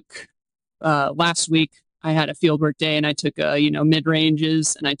I took last week, I had a fieldwork day and I took, mid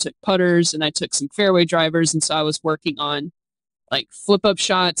ranges and I took putters and I took some fairway drivers. And so I was working on like flip up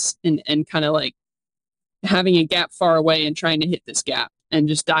shots and kind of like having a gap far away and trying to hit this gap and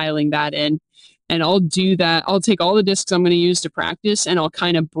just dialing that in. And I'll do that. I'll take all the discs I'm going to use to practice and I'll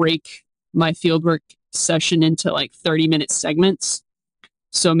kind of break my fieldwork session into like 30-minute segments.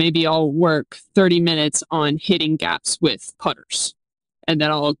 So maybe I'll work 30 minutes on hitting gaps with putters. And then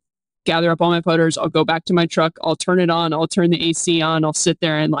I'll gather up all my putters. I'll go back to my truck. I'll turn it on. I'll turn the AC on. I'll sit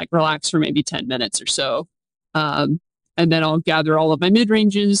there and like relax for maybe 10 minutes or so. And then I'll gather all of my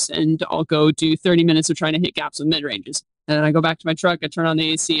mid-ranges and I'll go do 30 minutes of trying to hit gaps with mid-ranges. And then I go back to my truck. I turn on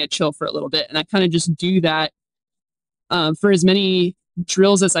the AC. I chill for a little bit. And I kind of just do that for as many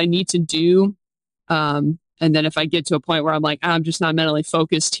drills as I need to do. And then if I get to a point where I'm like, I'm just not mentally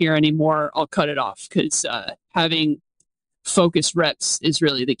focused here anymore, I'll cut it off because having focused reps is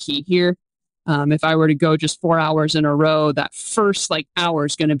really the key here. If I were to go just 4 hours in a row, that first like hour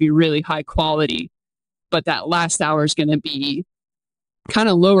is going to be really high quality, but that last hour is going to be kind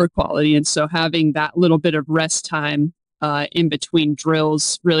of lower quality. And so having that little bit of rest time in between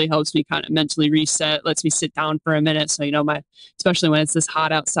drills really helps me kind of mentally reset, lets me sit down for a minute. So, especially when it's this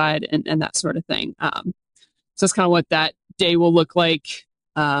hot outside and that sort of thing. So that's kind of what that day will look like.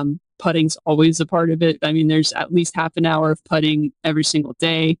 Putting's always a part of it. I mean, there's at least half an hour of putting every single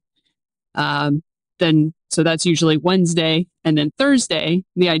day. So that's usually Wednesday. And then Thursday,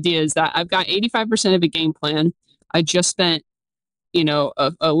 the idea is that I've got 85% of a game plan. I just spent,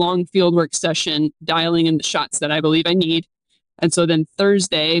 a long fieldwork session dialing in the shots that I believe I need. And so then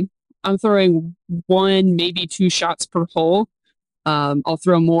Thursday, I'm throwing 1, maybe 2 shots per hole. I'll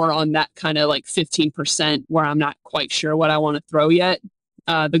throw more on that kind of like 15% where I'm not quite sure what I want to throw yet.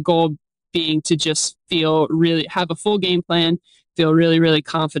 The goal being to just have a full game plan, feel really, really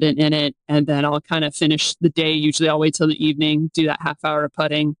confident in it. And then I'll kind of finish the day. Usually I'll wait till the evening, do that half hour of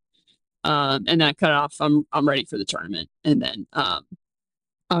putting. And then I cut it off. I'm ready for the tournament. And then,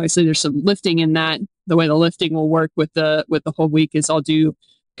 obviously there's some lifting in that. The way the lifting will work with the whole week is I'll do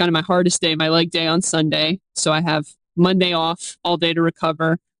kind of my hardest day, my leg day on Sunday. So I have Monday off all day to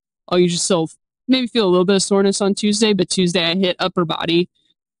recover. I'll usually still maybe feel a little bit of soreness on Tuesday, but Tuesday I hit upper body.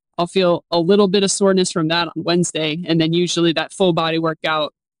 I'll feel a little bit of soreness from that on Wednesday. And then usually that full body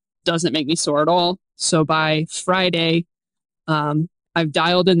workout doesn't make me sore at all. So by Friday, I've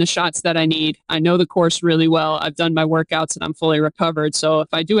dialed in the shots that I need. I know the course really well. I've done my workouts and I'm fully recovered. So if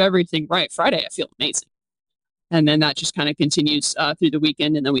I do everything right, Friday, I feel amazing. And then that just kind of continues through the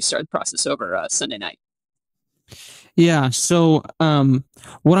weekend. And then we start the process over Sunday night. Yeah. So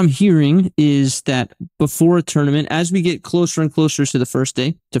what I'm hearing is that before a tournament, as we get closer and closer to the first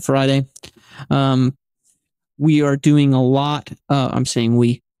day, to Friday, we are doing a lot.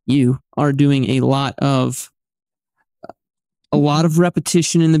 You are doing a lot of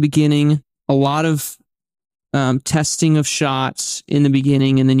repetition in the beginning, a lot of testing of shots in the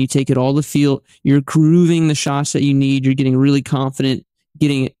beginning, and then you take it all to field. You're grooving the shots that you need. You're getting really confident,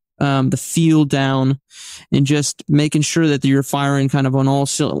 getting the feel down, and just making sure that you're firing kind of on all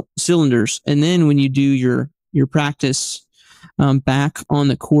cylinders. And then when you do your practice back on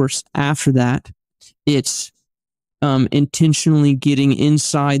the course after that, it's intentionally getting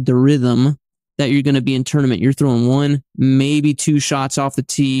inside the rhythm that you're going to be in tournament. You're throwing 1, maybe 2 shots off the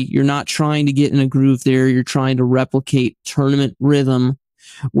tee. You're not trying to get in a groove there. You're trying to replicate tournament rhythm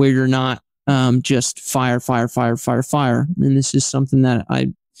where you're not just fire. And this is something that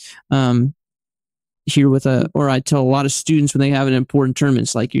here or I tell a lot of students when they have an important tournament,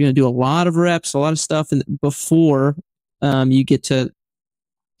 it's like you're going to do a lot of reps, a lot of stuff, and before you get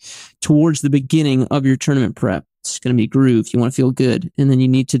towards the beginning of your tournament prep. It's going to be groove. You want to feel good, and then you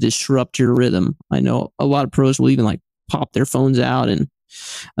need to disrupt your rhythm. I know a lot of pros will even like pop their phones out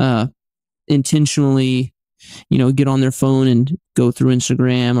and intentionally, get on their phone and go through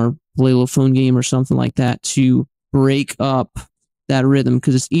Instagram or play a little phone game or something like that to break up that rhythm,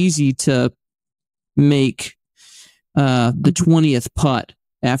 because it's easy to make the 20th putt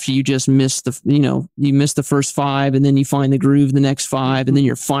after you just missed you missed the first 5, and then you find the groove the next 5, and then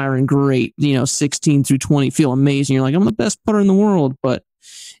you're firing great, 16 through 20, feel amazing. You're like, I'm the best putter in the world, but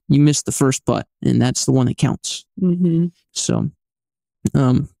you missed the first putt, and that's the one that counts. Mm-hmm. So,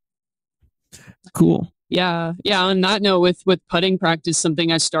 cool. Yeah. On that note, with putting practice,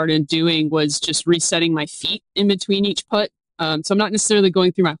 something I started doing was just resetting my feet in between each putt. So I'm not necessarily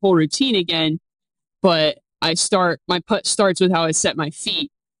going through my whole routine again, but my putt starts with how I set my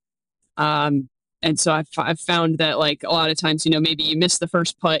feet. And so I've found that like a lot of times, maybe you miss the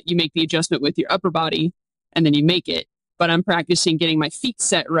first putt, you make the adjustment with your upper body and then you make it. But I'm practicing getting my feet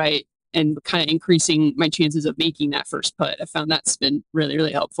set right and kind of increasing my chances of making that first putt. I found that's been really,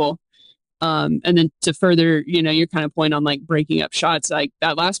 really helpful. And then to further, your kind of point on like breaking up shots, like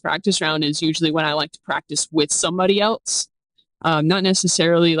that last practice round is usually when I like to practice with somebody else. Not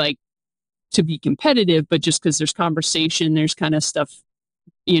necessarily like to be competitive, but just because there's conversation, there's kind of stuff,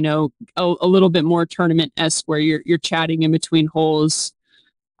 a little bit more tournament-esque where you're chatting in between holes,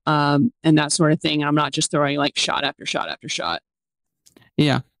 and that sort of thing. I'm not just throwing like shot after shot after shot.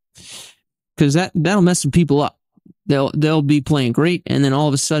 Yeah, because that'll mess some people up. They'll be playing great, and then all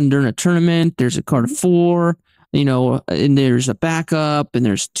of a sudden during a tournament, there's a card of 4, and there's a backup, and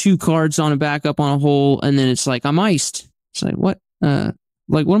there's 2 cards on a backup on a hole, and then it's like, I'm iced. It's like, what? What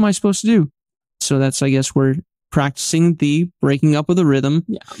am I supposed to do? So that's, I guess, where practicing the breaking up of the rhythm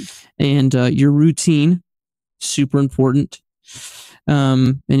and your routine, super important.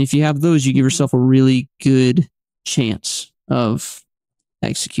 And if you have those, you give yourself a really good chance of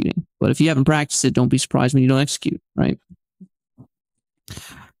executing. But if you haven't practiced it, don't be surprised when you don't execute, right?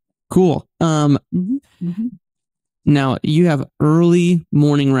 Cool. Now, you have early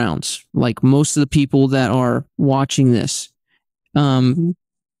morning rounds, like most of the people that are watching this.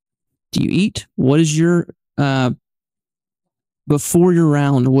 Do you eat? What is your before your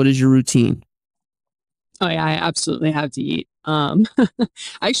round, what is your routine? Oh yeah, I absolutely have to eat. I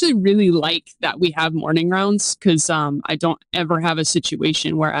actually really like that we have morning rounds because I don't ever have a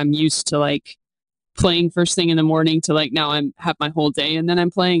situation where I'm used to like playing first thing in the morning to like now have my whole day and then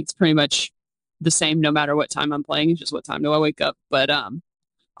I'm playing. It's pretty much the same no matter what time I'm playing. It's just what time do I wake up. But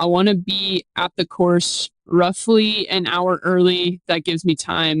I want to be at the course roughly an hour early. That gives me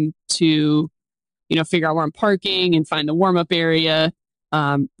time to, figure out where I'm parking and find the warm-up area.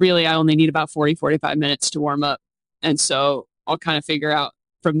 Really, I only need about 45 minutes to warm up. And so I'll kind of figure out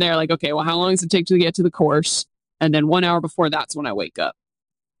from there, like, okay, well, how long does it take to get to the course? And then 1 hour before that's when I wake up.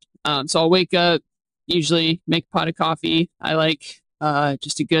 So I'll wake up, usually make a pot of coffee. I like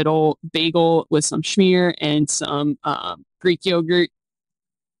just a good old bagel with some schmear and some Greek yogurt.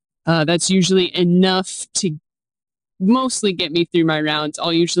 That's usually enough to mostly get me through my rounds.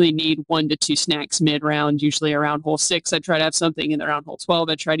 I'll usually need 1 to 2 snacks mid-round, usually around hole 6. I try to have something, and around hole 12,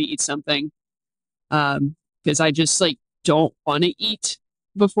 I try to eat something. Because I just like don't want to eat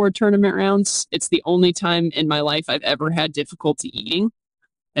before tournament rounds. It's the only time in my life I've ever had difficulty eating.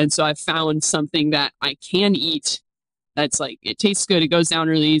 And so I've found something that I can eat that's like, it tastes good, it goes down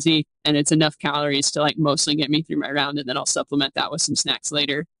really easy, and it's enough calories to like mostly get me through my round, and then I'll supplement that with some snacks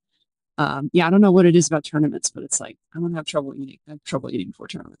later. I don't know what it is about tournaments, but it's like, I don't have trouble eating. I have trouble eating before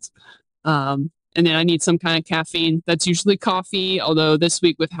tournaments. And then I need some kind of caffeine. That's usually coffee, although this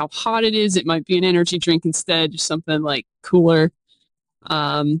week with how hot it is, it might be an energy drink instead, just something like cooler.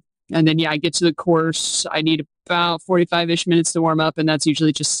 And then, I get to the course. I need about 45-ish minutes to warm up, and that's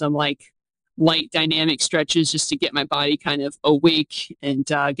usually just some like light dynamic stretches just to get my body kind of awake and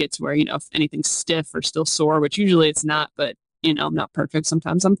get to where, if anything's stiff or still sore, which usually it's not, but I'm not perfect.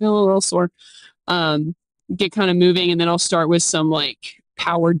 Sometimes I'm feeling a little sore. Get kind of moving, and then I'll start with some like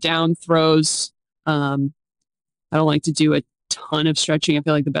powered down throws. I don't like to do a ton of stretching. I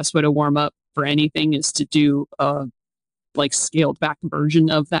feel like the best way to warm up for anything is to do a like scaled back version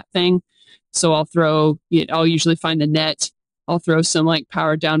of that thing. So I'll usually find the net. I'll throw some like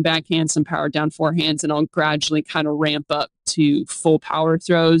powered down backhand, some powered down forehands, and I'll gradually kind of ramp up to full power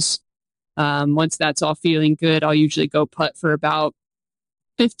throws. Once that's all feeling good, I'll usually go putt for about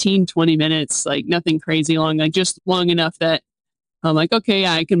 15-20 minutes, like nothing crazy long, like just long enough that I'm like, okay,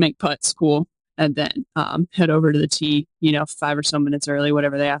 yeah, I can make putts, cool. and then head over to the tee, 5 or so minutes early,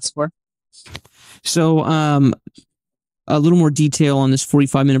 whatever they ask for. So a little more detail on this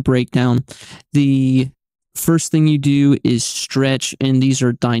 45-minute breakdown. The first thing you do is stretch, and these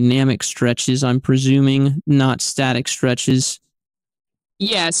are dynamic stretches, I'm presuming, not static stretches.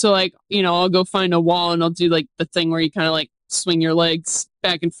 Yeah, so I'll go find a wall and I'll do like the thing where you kind of like swing your legs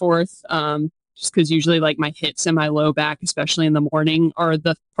back and forth. Just because usually like my hips and my low back, especially in the morning, are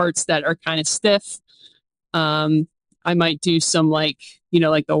the parts that are kind of stiff. I might do some like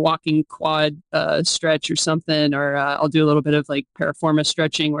the walking quad stretch or something, or I'll do a little bit of like piriformis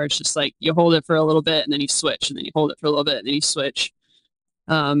stretching where it's just like you hold it for a little bit and then you switch, and then you hold it for a little bit and then you switch.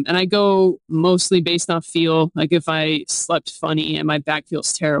 And I go mostly based on feel. Like if I slept funny and my back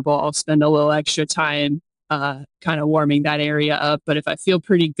feels terrible, I'll spend a little extra time kind of warming that area up. But if I feel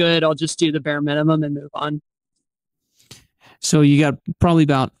pretty good, I'll just do the bare minimum and move on. So you got probably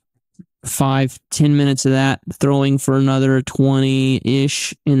about 5-10 minutes of that, throwing for another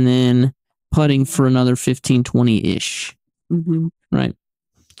 20-ish, and then putting for another 15-20-ish. Mm-hmm. Right.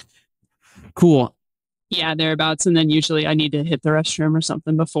 Cool. Yeah, thereabouts. And then usually I need to hit the restroom or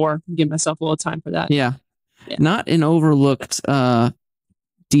something before, give myself a little time for that. Yeah. Not an overlooked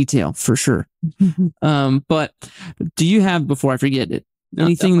detail for sure. But do you have, before I forget it,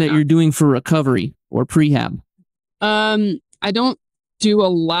 anything that you're doing for recovery or prehab? I don't do a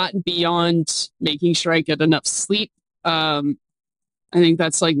lot beyond making sure I get enough sleep. I think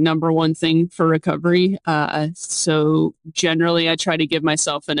that's like number one thing for recovery. So generally I try to give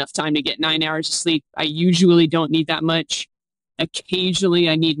myself enough time to get 9 hours of sleep. I usually don't need that much. Occasionally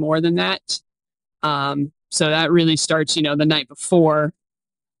I need more than that. So that really starts, the night before.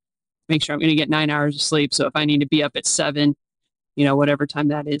 Make sure I'm going to get 9 hours of sleep. So if I need to be up at 7, whatever time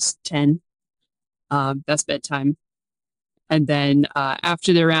that is, 10, that's bedtime. And then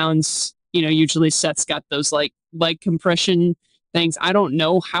after the rounds, usually Seth's got those like leg compression things. I don't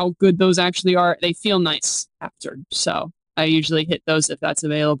know how good those actually are. They feel nice after. So I usually hit those if that's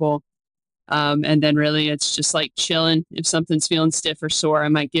available. And then really it's just like chilling. If something's feeling stiff or sore, I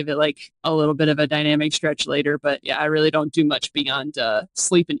might give it like a little bit of a dynamic stretch later. But yeah, I really don't do much beyond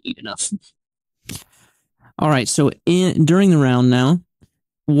sleep and eat enough. All right. So during the round now,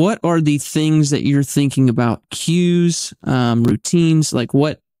 what are the things that you're thinking about? Cues, routines, like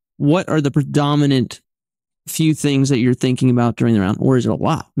what are the predominant few things that you're thinking about during the round? Or is it a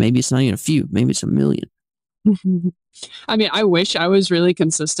lot? Maybe it's not even a few, maybe it's a million. I mean, I wish I was really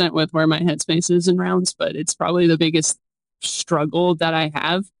consistent with where my headspace is in rounds, but it's probably the biggest struggle that I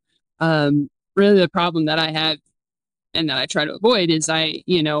have. Really the problem that I have and that I try to avoid is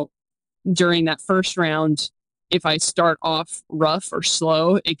during that first round, if I start off rough or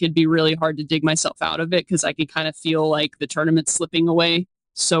slow, it could be really hard to dig myself out of it because I can kind of feel like the tournament's slipping away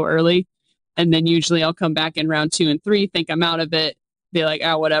so early. And then usually I'll come back in round 2 and 3, think I'm out of it, be like,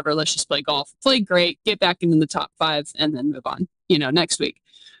 oh, whatever, let's just play golf. Play great, get back into the top 5, and then move on, next week.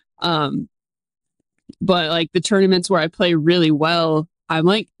 But like the tournaments where I play really well, I'm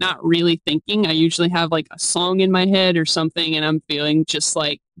like not really thinking. I usually have like a song in my head or something, and I'm feeling just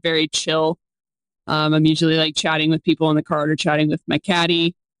like very chill. I'm usually like chatting with people in the cart or chatting with my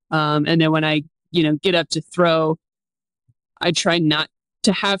caddy. And then when I, get up to throw, I try not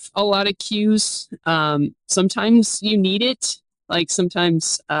to have a lot of cues. Sometimes you need it. Like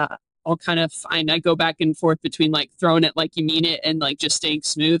sometimes I'll kind of find I go back and forth between like throwing it like you mean it and like just staying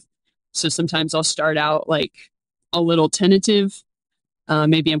smooth. So sometimes I'll start out like a little tentative.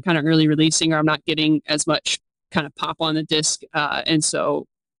 Maybe I'm kind of early releasing or I'm not getting as much kind of pop on the disc. And so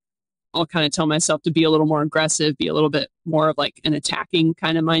I'll kind of tell myself to be a little more aggressive, be a little bit more of like an attacking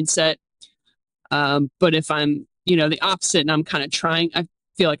kind of mindset. But if I'm, the opposite and I'm kind of trying, I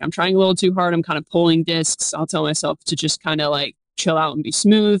feel like I'm trying a little too hard, I'm kind of pulling discs, I'll tell myself to just kind of like chill out and be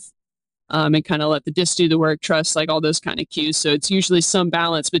smooth, and kind of let the disc do the work, trust, like all those kind of cues. So it's usually some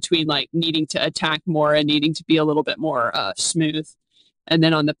balance between like needing to attack more and needing to be a little bit more smooth. And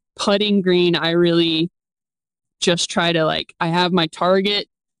then on the putting green, I really just try to like, I have my target,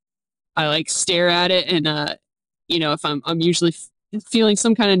 I like stare at it, and if I'm usually feeling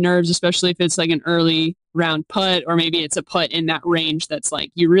some kind of nerves, especially if it's like an early round putt, or maybe it's a putt in that range that's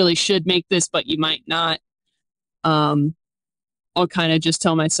like you really should make this but you might not. I'll kind of just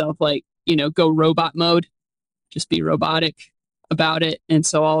tell myself like, go robot mode, just be robotic about it. And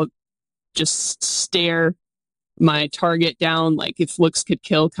so I'll just stare my target down, like if looks could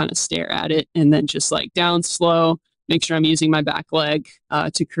kill, kind of stare at it, and then just like down slow, make sure I'm using my back leg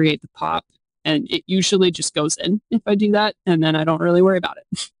to create the pop. And it usually just goes in if I do that, and then I don't really worry about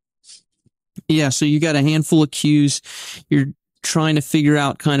it. Yeah, so you got a handful of cues. You're trying to figure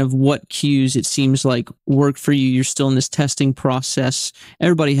out kind of what cues it seems like work for you. You're still in this testing process.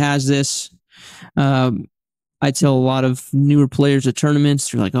 Everybody has this. I tell a lot of newer players at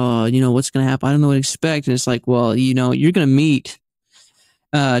tournaments, they're like, oh, what's going to happen? I don't know what to expect. And it's like, well, you're going to meet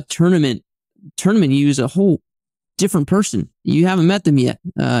tournament you is a whole different person. You haven't met them yet.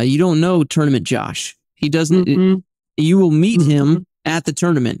 You don't know tournament Josh. He doesn't. You will meet him at the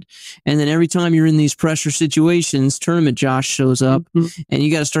tournament, and then every time you're in these pressure situations, tournament Josh shows up, and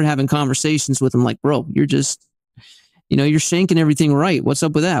you got to start having conversations with him. Like, bro, you're just, you're shanking everything right. What's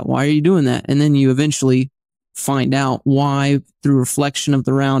up with that? Why are you doing that? And then you eventually find out why through reflection of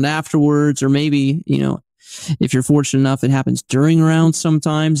the round afterwards, or maybe if you're fortunate enough, it happens during rounds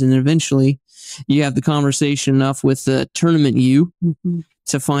sometimes, and eventually you have the conversation enough with the tournament you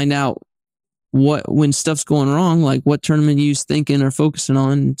to find out when stuff's going wrong, like what tournament you's thinking or focusing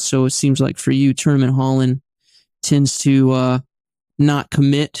on. So it seems like for you, tournament Holyn tends to not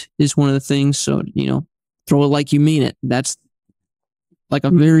commit is one of the things. So, throw it like you mean it. That's like a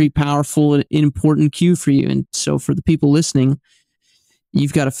very powerful and important cue for you. And so for the people listening,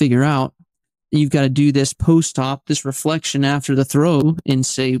 you've got to figure out, you've got to do this post-op, this reflection after the throw and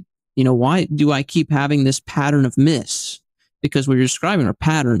say, why do I keep having this pattern of miss? Because what you're describing are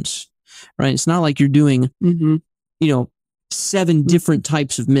patterns, right? It's not like you're doing, 7 different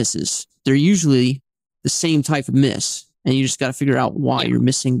types of misses. They're usually the same type of miss. And you just got to figure out why you're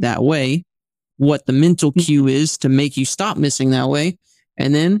missing that way, what the mental cue is to make you stop missing that way,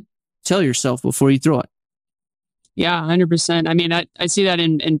 and then tell yourself before you throw it. Yeah, 100%. I mean, I see that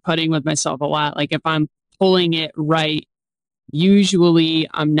in putting with myself a lot. Like if I'm pulling it right, usually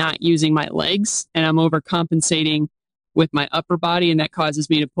I'm not using my legs and I'm overcompensating with my upper body, and that causes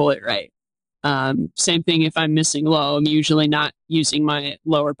me to pull it right. Same thing if I'm missing low, I'm usually not using my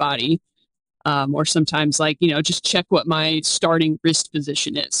lower body. Or sometimes just check what my starting wrist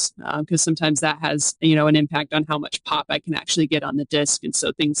position is. Because sometimes that has, an impact on how much pop I can actually get on the disc. And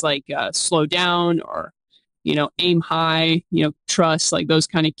so things like slow down or, aim high, trust, like those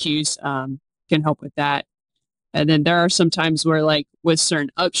kind of cues can help with that. And then there are some times where with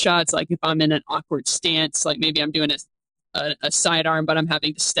certain upshots, like if I'm in an awkward stance, like maybe I'm doing a sidearm, but I'm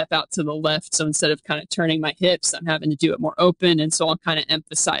having to step out to the left. So instead of kind of turning my hips, I'm having to do it more open. And so I'll kind of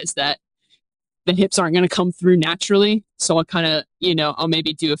emphasize that the hips aren't going to come through naturally. So I'll kind of, I'll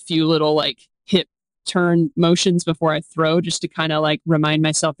maybe do a few little hip turn motions before I throw, just to kind of remind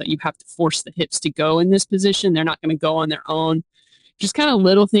myself that you have to force the hips to go in this position. They're not going to go on their own. Just kind of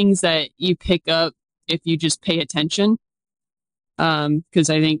little things that you pick up if you just pay attention.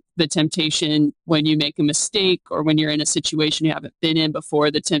 Because I think the temptation when you make a mistake or when you're in a situation you haven't been in before,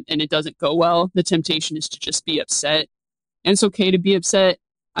 and it doesn't go well, the temptation is to just be upset. And it's okay to be upset.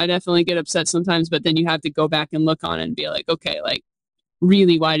 I definitely get upset sometimes, but then you have to go back and look on it and be like, okay,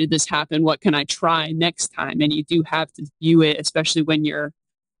 really, why did this happen? What can I try next time? And you do have to view it, especially when you're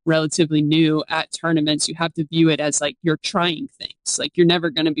relatively new at tournaments, you have to view it as you're trying things. You're never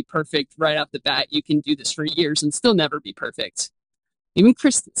going to be perfect right off the bat. You can do this for years and still never be perfect. Even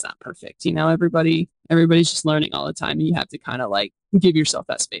Kristen's not perfect. Everybody's just learning all the time, and you have to kind of give yourself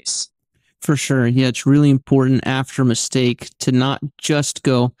that space. For sure. Yeah, it's really important after a mistake to not just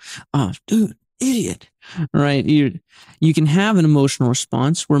go, oh, dude, idiot. Right? You can have an emotional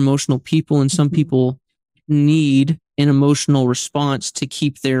response. We're emotional people, and some people need an emotional response to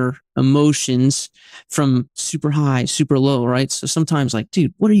keep their emotions from super high, super low, right? So sometimes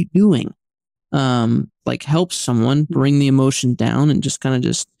dude, what are you doing? Help someone bring the emotion down and just kind of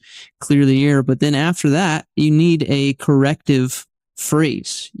just clear the air. But then after that, you need a corrective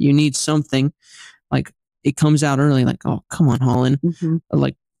phrase. You need something it comes out early, oh, come on, Holyn.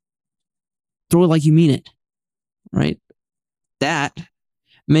 Throw it like you mean it, right? That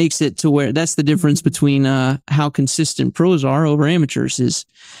makes it to where that's the difference between how consistent pros are over amateurs. Is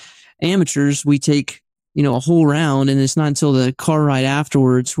amateurs, we take a whole round, and it's not until the car ride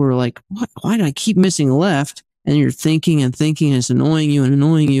afterwards we're like, what? Why do I keep missing left? And you're thinking and thinking, and it's annoying you, and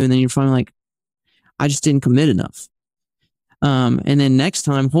then you're finally I just didn't commit enough. And then next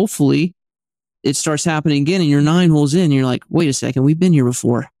time, hopefully, it starts happening again, and you're 9 holes in, and you're like, wait a second, we've been here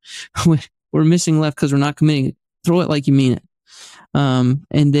before. We're missing left because we're not committing. Throw it like you mean it.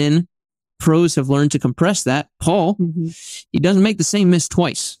 And then pros have learned to compress that. Paul, he doesn't make the same miss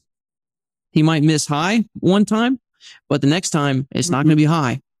twice. He might miss high one time, but the next time it's not going to be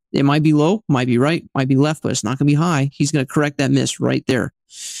high. It might be low, might be right, might be left, but it's not going to be high. He's going to correct that miss right there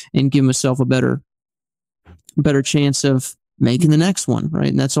and give himself a better chance of making the next one, right?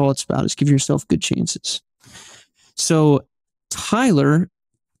 And that's all it's about, is give yourself good chances. So Tyler,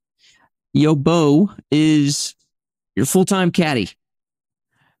 your bow is your full-time caddy.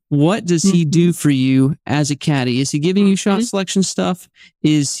 What does he do for you as a caddy? Is he giving you shot selection stuff?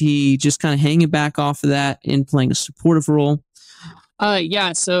 Is he just kind of hanging back off of that and playing a supportive role?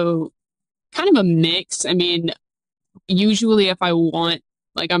 Yeah, so kind of a mix. I mean, usually if I want,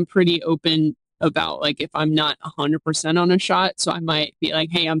 like, I'm pretty open about, like, if I'm not 100% on a shot, so I might be like,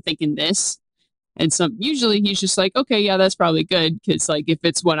 hey, I'm thinking this. And so usually he's just like, okay, yeah, that's probably good. Because, like, if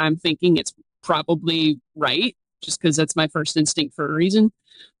it's what I'm thinking, it's probably right, just because that's my first instinct for a reason.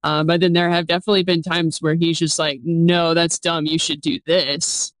 But then there have definitely been times where he's just like, no, that's dumb. You should do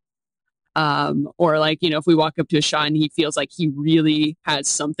this. Or, like, you know, if we walk up to a shot and he feels like he really has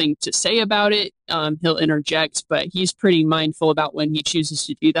something to say about it, he'll interject, but he's pretty mindful about when he chooses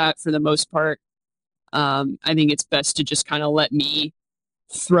to do that for the most part. I think it's best to just kind of let me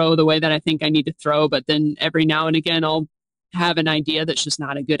throw the way that I think I need to throw, but then every now and again, I'll have an idea that's just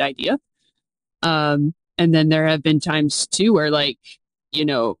not a good idea. And then there have been times too where, like, you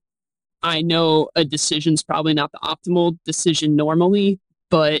know, I know a decision's probably not the optimal decision normally,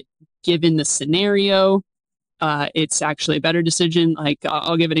 but given the scenario, it's actually a better decision. Like,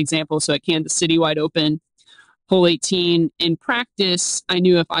 I'll give an example. So at Kansas City wide open, hole 18, in practice, I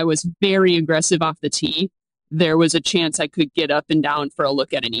knew if I was very aggressive off the tee, there was a chance I could get up and down for a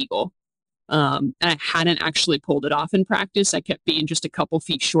look at an eagle. And I hadn't actually pulled it off in practice. I kept being just a couple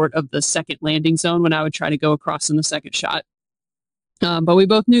feet short of the second landing zone when I would try to go across in the second shot. But we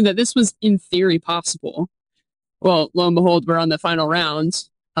both knew that this was in theory possible. Well, lo and behold, we're on the final round.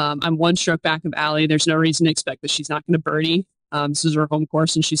 I'm one stroke back of Allie. There's no reason to expect that she's not going to birdie. This is her home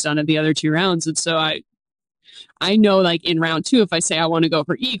course, and she's done it the other 2 rounds. And so I know, like, in round 2, if I say I want to go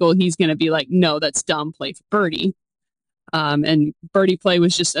for eagle, he's going to be like, no, that's dumb, play for birdie. And birdie play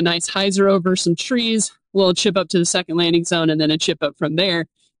was just a nice hyzer over some trees, a little chip up to the second landing zone, and then a chip up from there.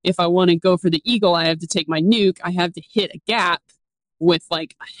 If I want to go for the eagle, I have to take my nuke. I have to hit a gap with,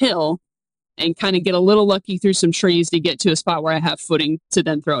 like, a hill and kind of get a little lucky through some trees to get to a spot where I have footing to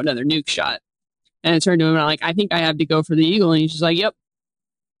then throw another nuke shot. And I turned to him and I'm like, I think I have to go for the eagle. And he's just like, yep.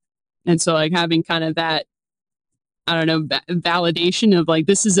 And so, like, having kind of that, I don't know, validation of, like,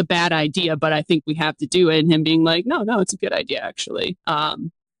 this is a bad idea, but I think we have to do it. And him being like, no, it's a good idea, actually.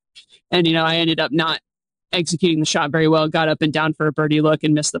 And, you know, I ended up not executing the shot very well, got up and down for a birdie look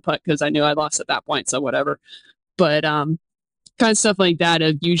and missed the putt because I knew I lost at that point. So whatever. But kind of stuff like that,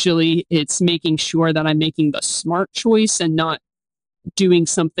 of usually it's making sure that I'm making the smart choice and not doing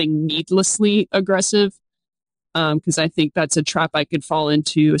something needlessly aggressive. Because I think that's a trap I could fall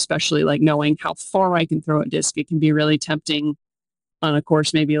into, especially, like, knowing how far I can throw a disc. It can be really tempting on a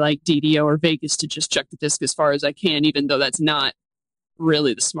course maybe like DDO or Vegas to just chuck the disc as far as I can, even though that's not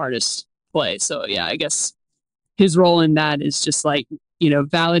really the smartest play. So yeah, I guess his role in that is just, like, you know,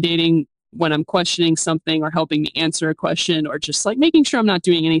 validating when I'm questioning something or helping me answer a question, or just, like, making sure I'm not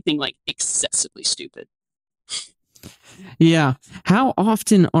doing anything, like, excessively stupid. Yeah. How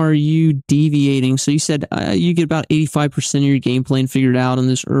often are you deviating? So you said you get about 85% of your game plan figured out in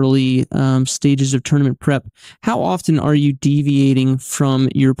this early stages of tournament prep. How often are you deviating from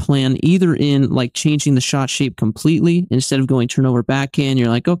your plan, either in, like, changing the shot shape completely instead of going turnover backhand? You're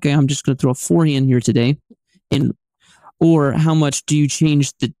like, okay, I'm just going to throw a forehand here today. Or how much do you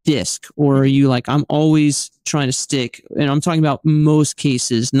change the disc? Or are you like, I'm always trying to stick? And I'm talking about most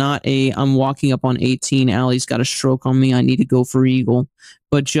cases, not I'm walking up on 18, Allie's got a stroke on me, I need to go for eagle.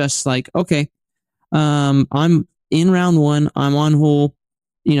 But just like, okay, I'm in round 1, I'm on hole,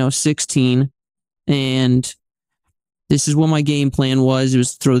 16, and this is what my game plan was. It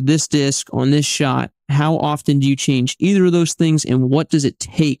was throw this disc on this shot. How often do you change either of those things, and what does it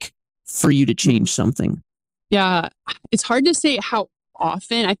take for you to change something? Yeah, it's hard to say how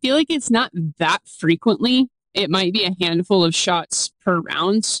often. I feel like it's not that frequently. It might be a handful of shots per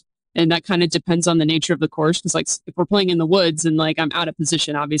round, and that kind of depends on the nature of the course. Because, like, if we're playing in the woods and, like, I'm out of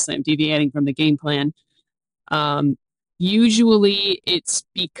position, obviously I'm deviating from the game plan. Usually it's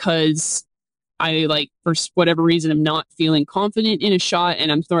because I, like, for whatever reason, I'm not feeling confident in a shot,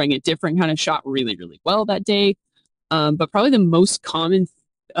 and I'm throwing a different kind of shot really, really well that day. But probably the most common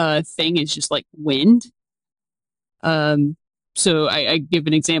thing is just, like, wind. So I give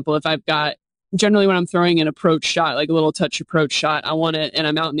an example. If I've got, generally when I'm throwing an approach shot, like a little touch approach shot, I want it, and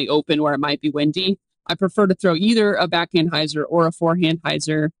I'm out in the open where it might be windy, I prefer to throw either a backhand hyzer or a forehand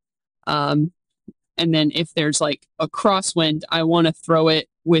hyzer. And then if there's, like, a crosswind, I want to throw it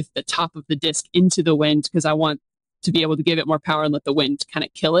with the top of the disc into the wind, because I want to be able to give it more power and let the wind kind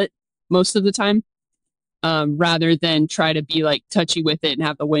of kill it most of the time. Rather than try to be, like, touchy with it and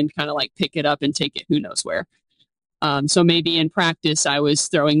have the wind kind of, like, pick it up and take it who knows where. So maybe in practice, I was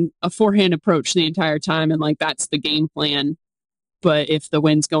throwing a forehand approach the entire time, and like that's the game plan. But if the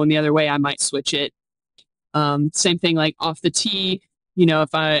wind's going the other way, I might switch it. Same thing like off the tee.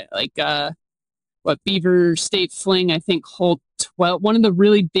 If I like Beaver State Fling, I think hole 12, one of the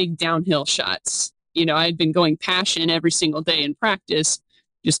really big downhill shots. I had been going passion every single day in practice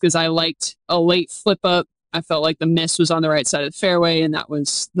just because I liked a late flip up. I felt like the miss was on the right side of the fairway, and that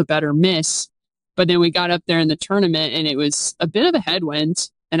was the better miss. But then we got up there in the tournament, and it was a bit of a headwind.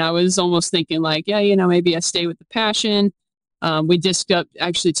 And I was almost thinking like, yeah, maybe I stay with the passion. We disked up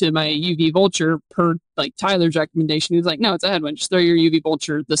actually to my UV Vulture per like Tyler's recommendation. He was like, no, it's a headwind. Just throw your UV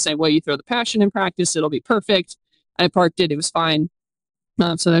Vulture the same way you throw the passion in practice. It'll be perfect. I parked it. It was fine.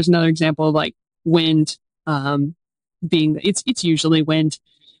 So there's another example of like wind being, it's usually wind.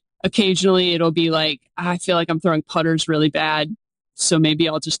 Occasionally it'll be like, I feel like I'm throwing putters really bad. So maybe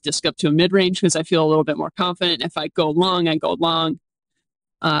I'll just disc up to a mid-range because I feel a little bit more confident. If I go long, I go long.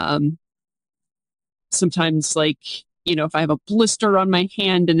 Sometimes like, if I have a blister on my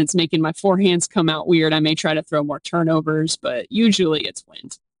hand and it's making my forehands come out weird, I may try to throw more turnovers, but usually it's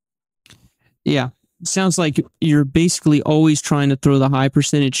wind. Yeah. Sounds like you're basically always trying to throw the high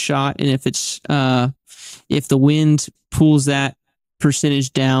percentage shot. And if it's, if the wind pulls that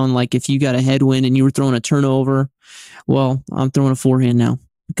percentage down, like if you got a headwind and you were throwing a turnover, well, I'm throwing a forehand now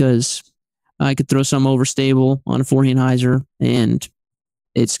because I could throw some overstable on a forehand hyzer and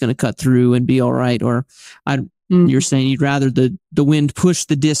it's going to cut through and be all right. Or you're saying you'd rather the wind push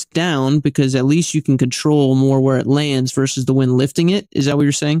the disc down because at least you can control more where it lands versus the wind lifting it. Is that what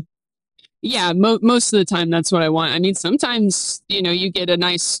you're saying? Yeah, most of the time that's what I want. I mean, sometimes, you get a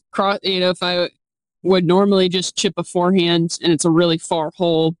nice cross, if I would normally just chip a forehand and it's a really far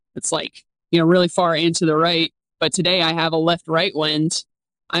hole, it's like, really far into the right. But today I have a left-right wind.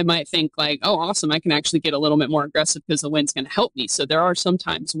 I might think like, oh, awesome, I can actually get a little bit more aggressive because the wind's going to help me. So there are some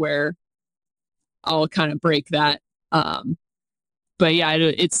times where I'll kind of break that. But yeah,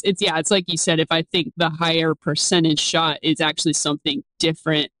 it's like you said, if I think the higher percentage shot is actually something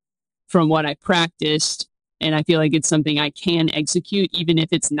different from what I practiced, and I feel like it's something I can execute, even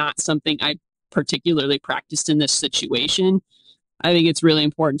if it's not something I particularly practiced in this situation, I think it's really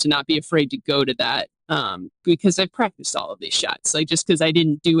important to not be afraid to go to that. Because I've practiced all of these shots. Like just because I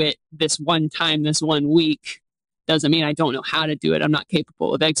didn't do it this one time, this 1 week, doesn't mean I don't know how to do it. I'm not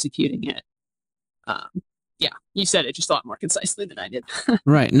capable of executing it. Yeah, you said it just a lot more concisely than I did.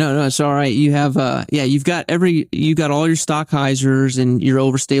 Right. No, it's all right. You have, you've got all your stock hyzers and your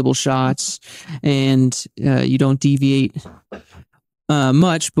overstable shots, and you don't deviate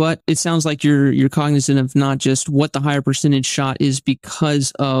much, but it sounds like you're cognizant of not just what the higher percentage shot is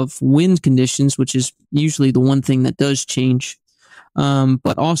because of wind conditions, which is usually the one thing that does change,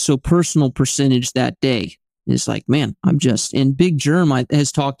 but also personal percentage that day. It's like, man, I'm just, and Big Germ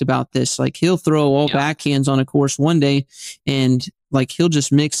has talked about this. Like he'll throw all backhands on a course one day and like he'll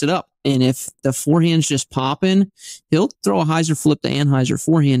just mix it up. And if the forehand's just popping, he'll throw a hyzer flip to Anheuser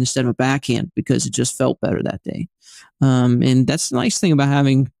forehand instead of a backhand because it just felt better that day. And that's the nice thing about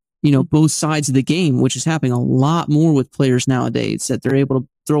having, both sides of the game, which is happening a lot more with players nowadays, that they're able to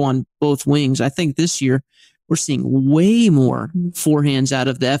throw on both wings. I think this year we're seeing way more forehands out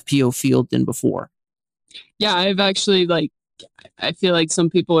of the FPO field than before. Yeah, I've actually I feel like some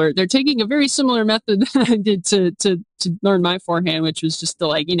people they're taking a very similar method that I did to learn my forehand, which was just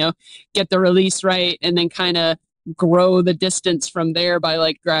to get the release right and then kind of grow the distance from there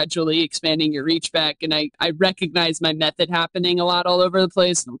by gradually expanding your reach back. And I recognize my method happening a lot all over the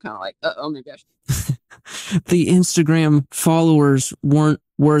place. And I'm kind of like, oh, maybe I should. The Instagram followers weren't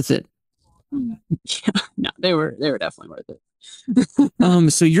worth it. Yeah, no, they were definitely worth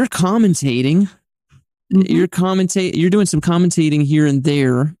it. So you're commentating. Mm-hmm. You're doing some commentating here and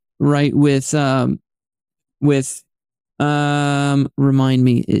there, right? With remind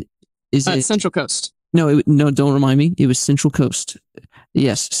me, is it Central Coast? No, don't remind me. It was Central Coast.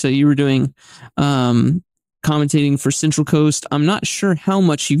 Yes. So you were doing commentating for Central Coast. I'm not sure how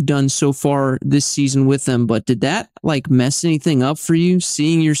much you've done so far this season with them, but did that mess anything up for you?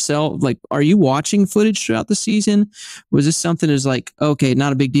 Seeing yourself, are you watching footage throughout the season? Was this something that's okay,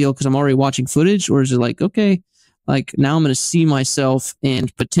 not a big deal because I'm already watching footage? Or is it okay, now I'm going to see myself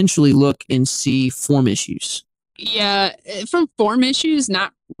and potentially look and see form issues? Yeah, from form issues,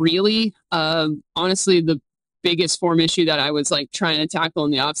 not really. Honestly, the biggest form issue that I was trying to tackle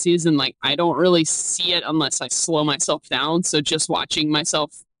in the off season, I don't really see it unless I slow myself down. So just watching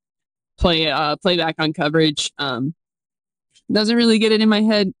myself play back on coverage doesn't really get it in my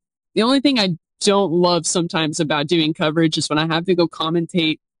head. The only thing I don't love sometimes about doing coverage is when I have to go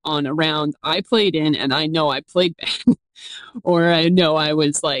commentate on a round I played in and I know I played bad, or I know I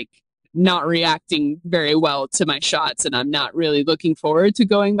was like not reacting very well to my shots and I'm not really looking forward to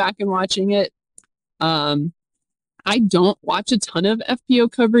going back and watching it. I don't watch a ton of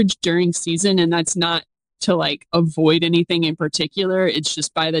FPO coverage during season, and that's not to like avoid anything in particular. It's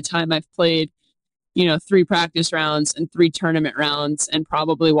just by the time I've played, 3 practice rounds and 3 tournament rounds and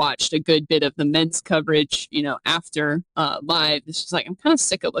probably watched a good bit of the men's coverage, after live, it's just like I'm kind of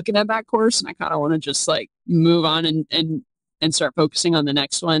sick of looking at that course and I kind of want to just like move on and start focusing on the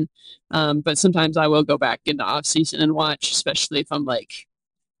next one. But sometimes I will go back into off season and watch, especially if I'm like,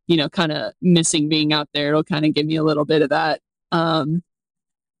 kind of missing being out there. It'll kind of give me a little bit of that.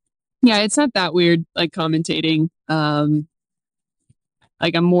 Yeah, it's not that weird, like commentating.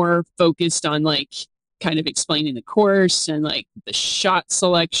 Like I'm more focused on like kind of explaining the course and like the shot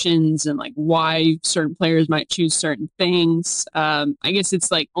selections and like why certain players might choose certain things. I guess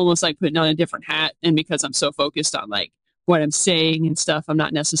it's like almost like putting on a different hat. And because I'm so focused on like what I'm saying and stuff, I'm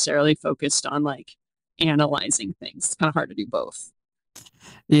not necessarily focused on like analyzing things. It's kind of hard to do both.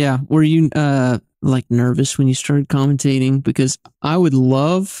 Yeah. Were you like nervous when you started commentating? Because I would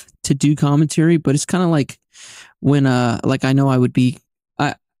love to do commentary, but it's kind of like when like I know I would be,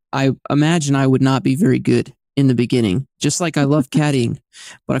 I imagine I would not be very good in the beginning. Just like I love caddying,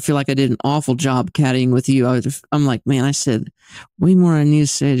 but I feel like I did an awful job caddying with you. I'm like, man, I said way more I need to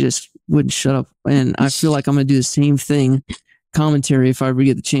say. I just wouldn't shut up. And I feel like I'm going to do the same thing commentary if I ever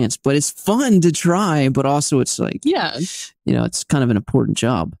get the chance, but it's fun to try, but also it's like, yeah, it's kind of an important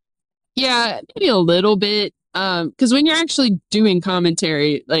job. Yeah, maybe a little bit. Because when you're actually doing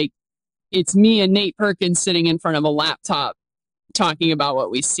commentary, like it's me and Nate Perkins sitting in front of a laptop talking about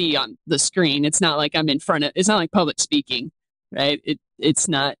what we see on the screen. It's not like I'm in front of, it's not like public speaking, right? It's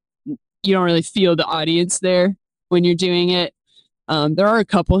not, you don't really feel the audience there when you're doing it. There are a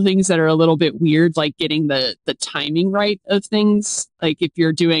couple of things that are a little bit weird, like getting the timing right of things. Like if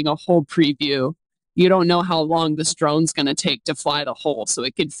you're doing a whole preview, you don't know how long this drone's going to take to fly the hole. So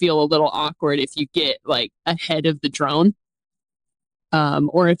it could feel a little awkward if you get like ahead of the drone.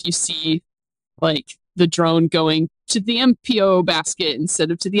 Or if you see like the drone going to the MPO basket instead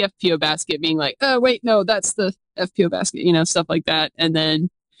of to the FPO basket, being like, oh, wait, no, that's the FPO basket, stuff like that. And then,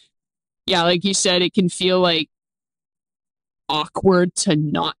 yeah, like you said, it can feel like awkward to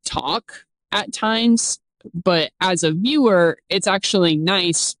not talk at times. But as a viewer, it's actually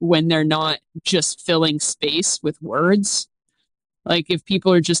nice when they're not just filling space with words. Like if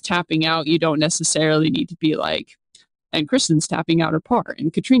people are just tapping out, you don't necessarily need to be like, and Kristen's tapping out her par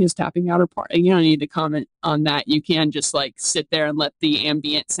and Katrina's tapping out her par. You don't need to comment on that. You can just like sit there and let the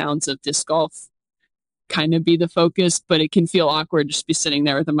ambient sounds of disc golf kind of be the focus, but it can feel awkward just be sitting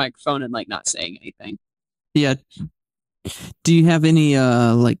there with a microphone and like not saying anything. Yeah. Do you have any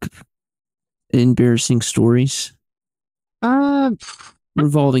like embarrassing stories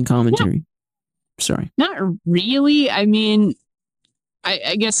revolving commentary? Sorry. Not really. I mean,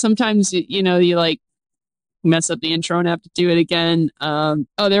 I guess sometimes, you like mess up the intro and have to do it again.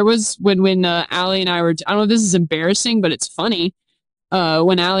 There was when Allie and I were, I don't know if this is embarrassing, but it's funny.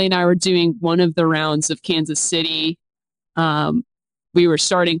 When Allie and I were doing one of the rounds of Kansas City, we were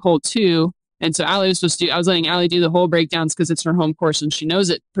starting hole 2. And so Allie was supposed to I was letting Allie do the whole breakdowns because it's her home course and she knows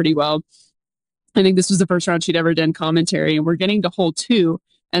it pretty well. I think this was the first round she'd ever done commentary, and we're getting to hole 2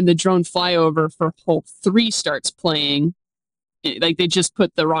 and the drone flyover for hole 3 starts playing. Like they just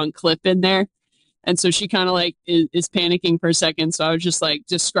put the wrong clip in there. And so she kind of like is panicking for a second. So I was just like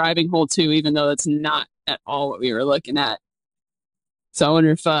describing hole 2, even though that's not at all what we were looking at. So I wonder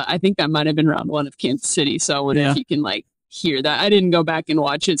if, I think that might have been round 1 of Kansas City. So I wonder if you can like hear that. I didn't go back and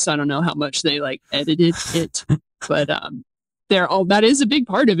watch it, so I don't know how much they like edited it, but that is a big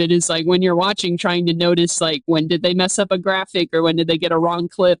part of it, is like when you're watching, trying to notice like when did they mess up a graphic or when did they get a wrong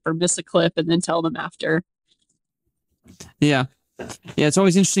clip or miss a clip, and then tell them after. Yeah, it's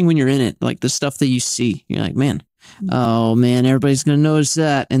always interesting when you're in it, like the stuff that you see. You're like, man, oh man, everybody's gonna notice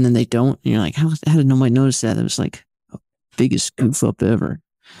that, and then they don't. And you're like, how did nobody notice that? It was like biggest goof up ever.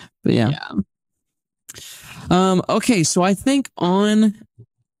 But yeah. Okay, so I think I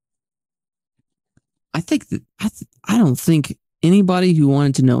don't think anybody who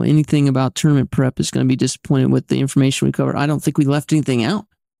wanted to know anything about tournament prep is going to be disappointed with the information we covered. I don't think we left anything out.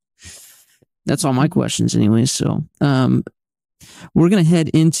 That's all my questions anyway. So we're going to head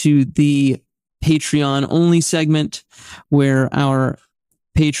into the Patreon only segment where our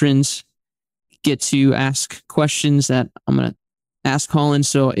patrons get to ask questions that I'm going to ask Holyn.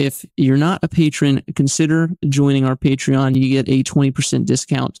 So if you're not a patron, consider joining our Patreon. You get a 20%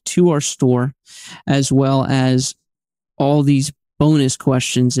 discount to our store, as well as all these bonus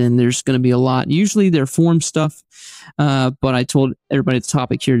questions, and there's going to be a lot. Usually they're form stuff, but I told everybody the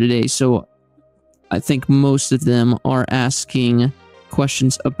topic here today, so I think most of them are asking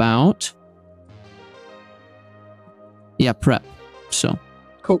questions about, prep. So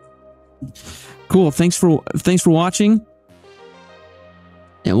cool. Thanks for watching,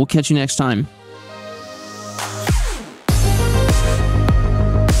 and we'll catch you next time.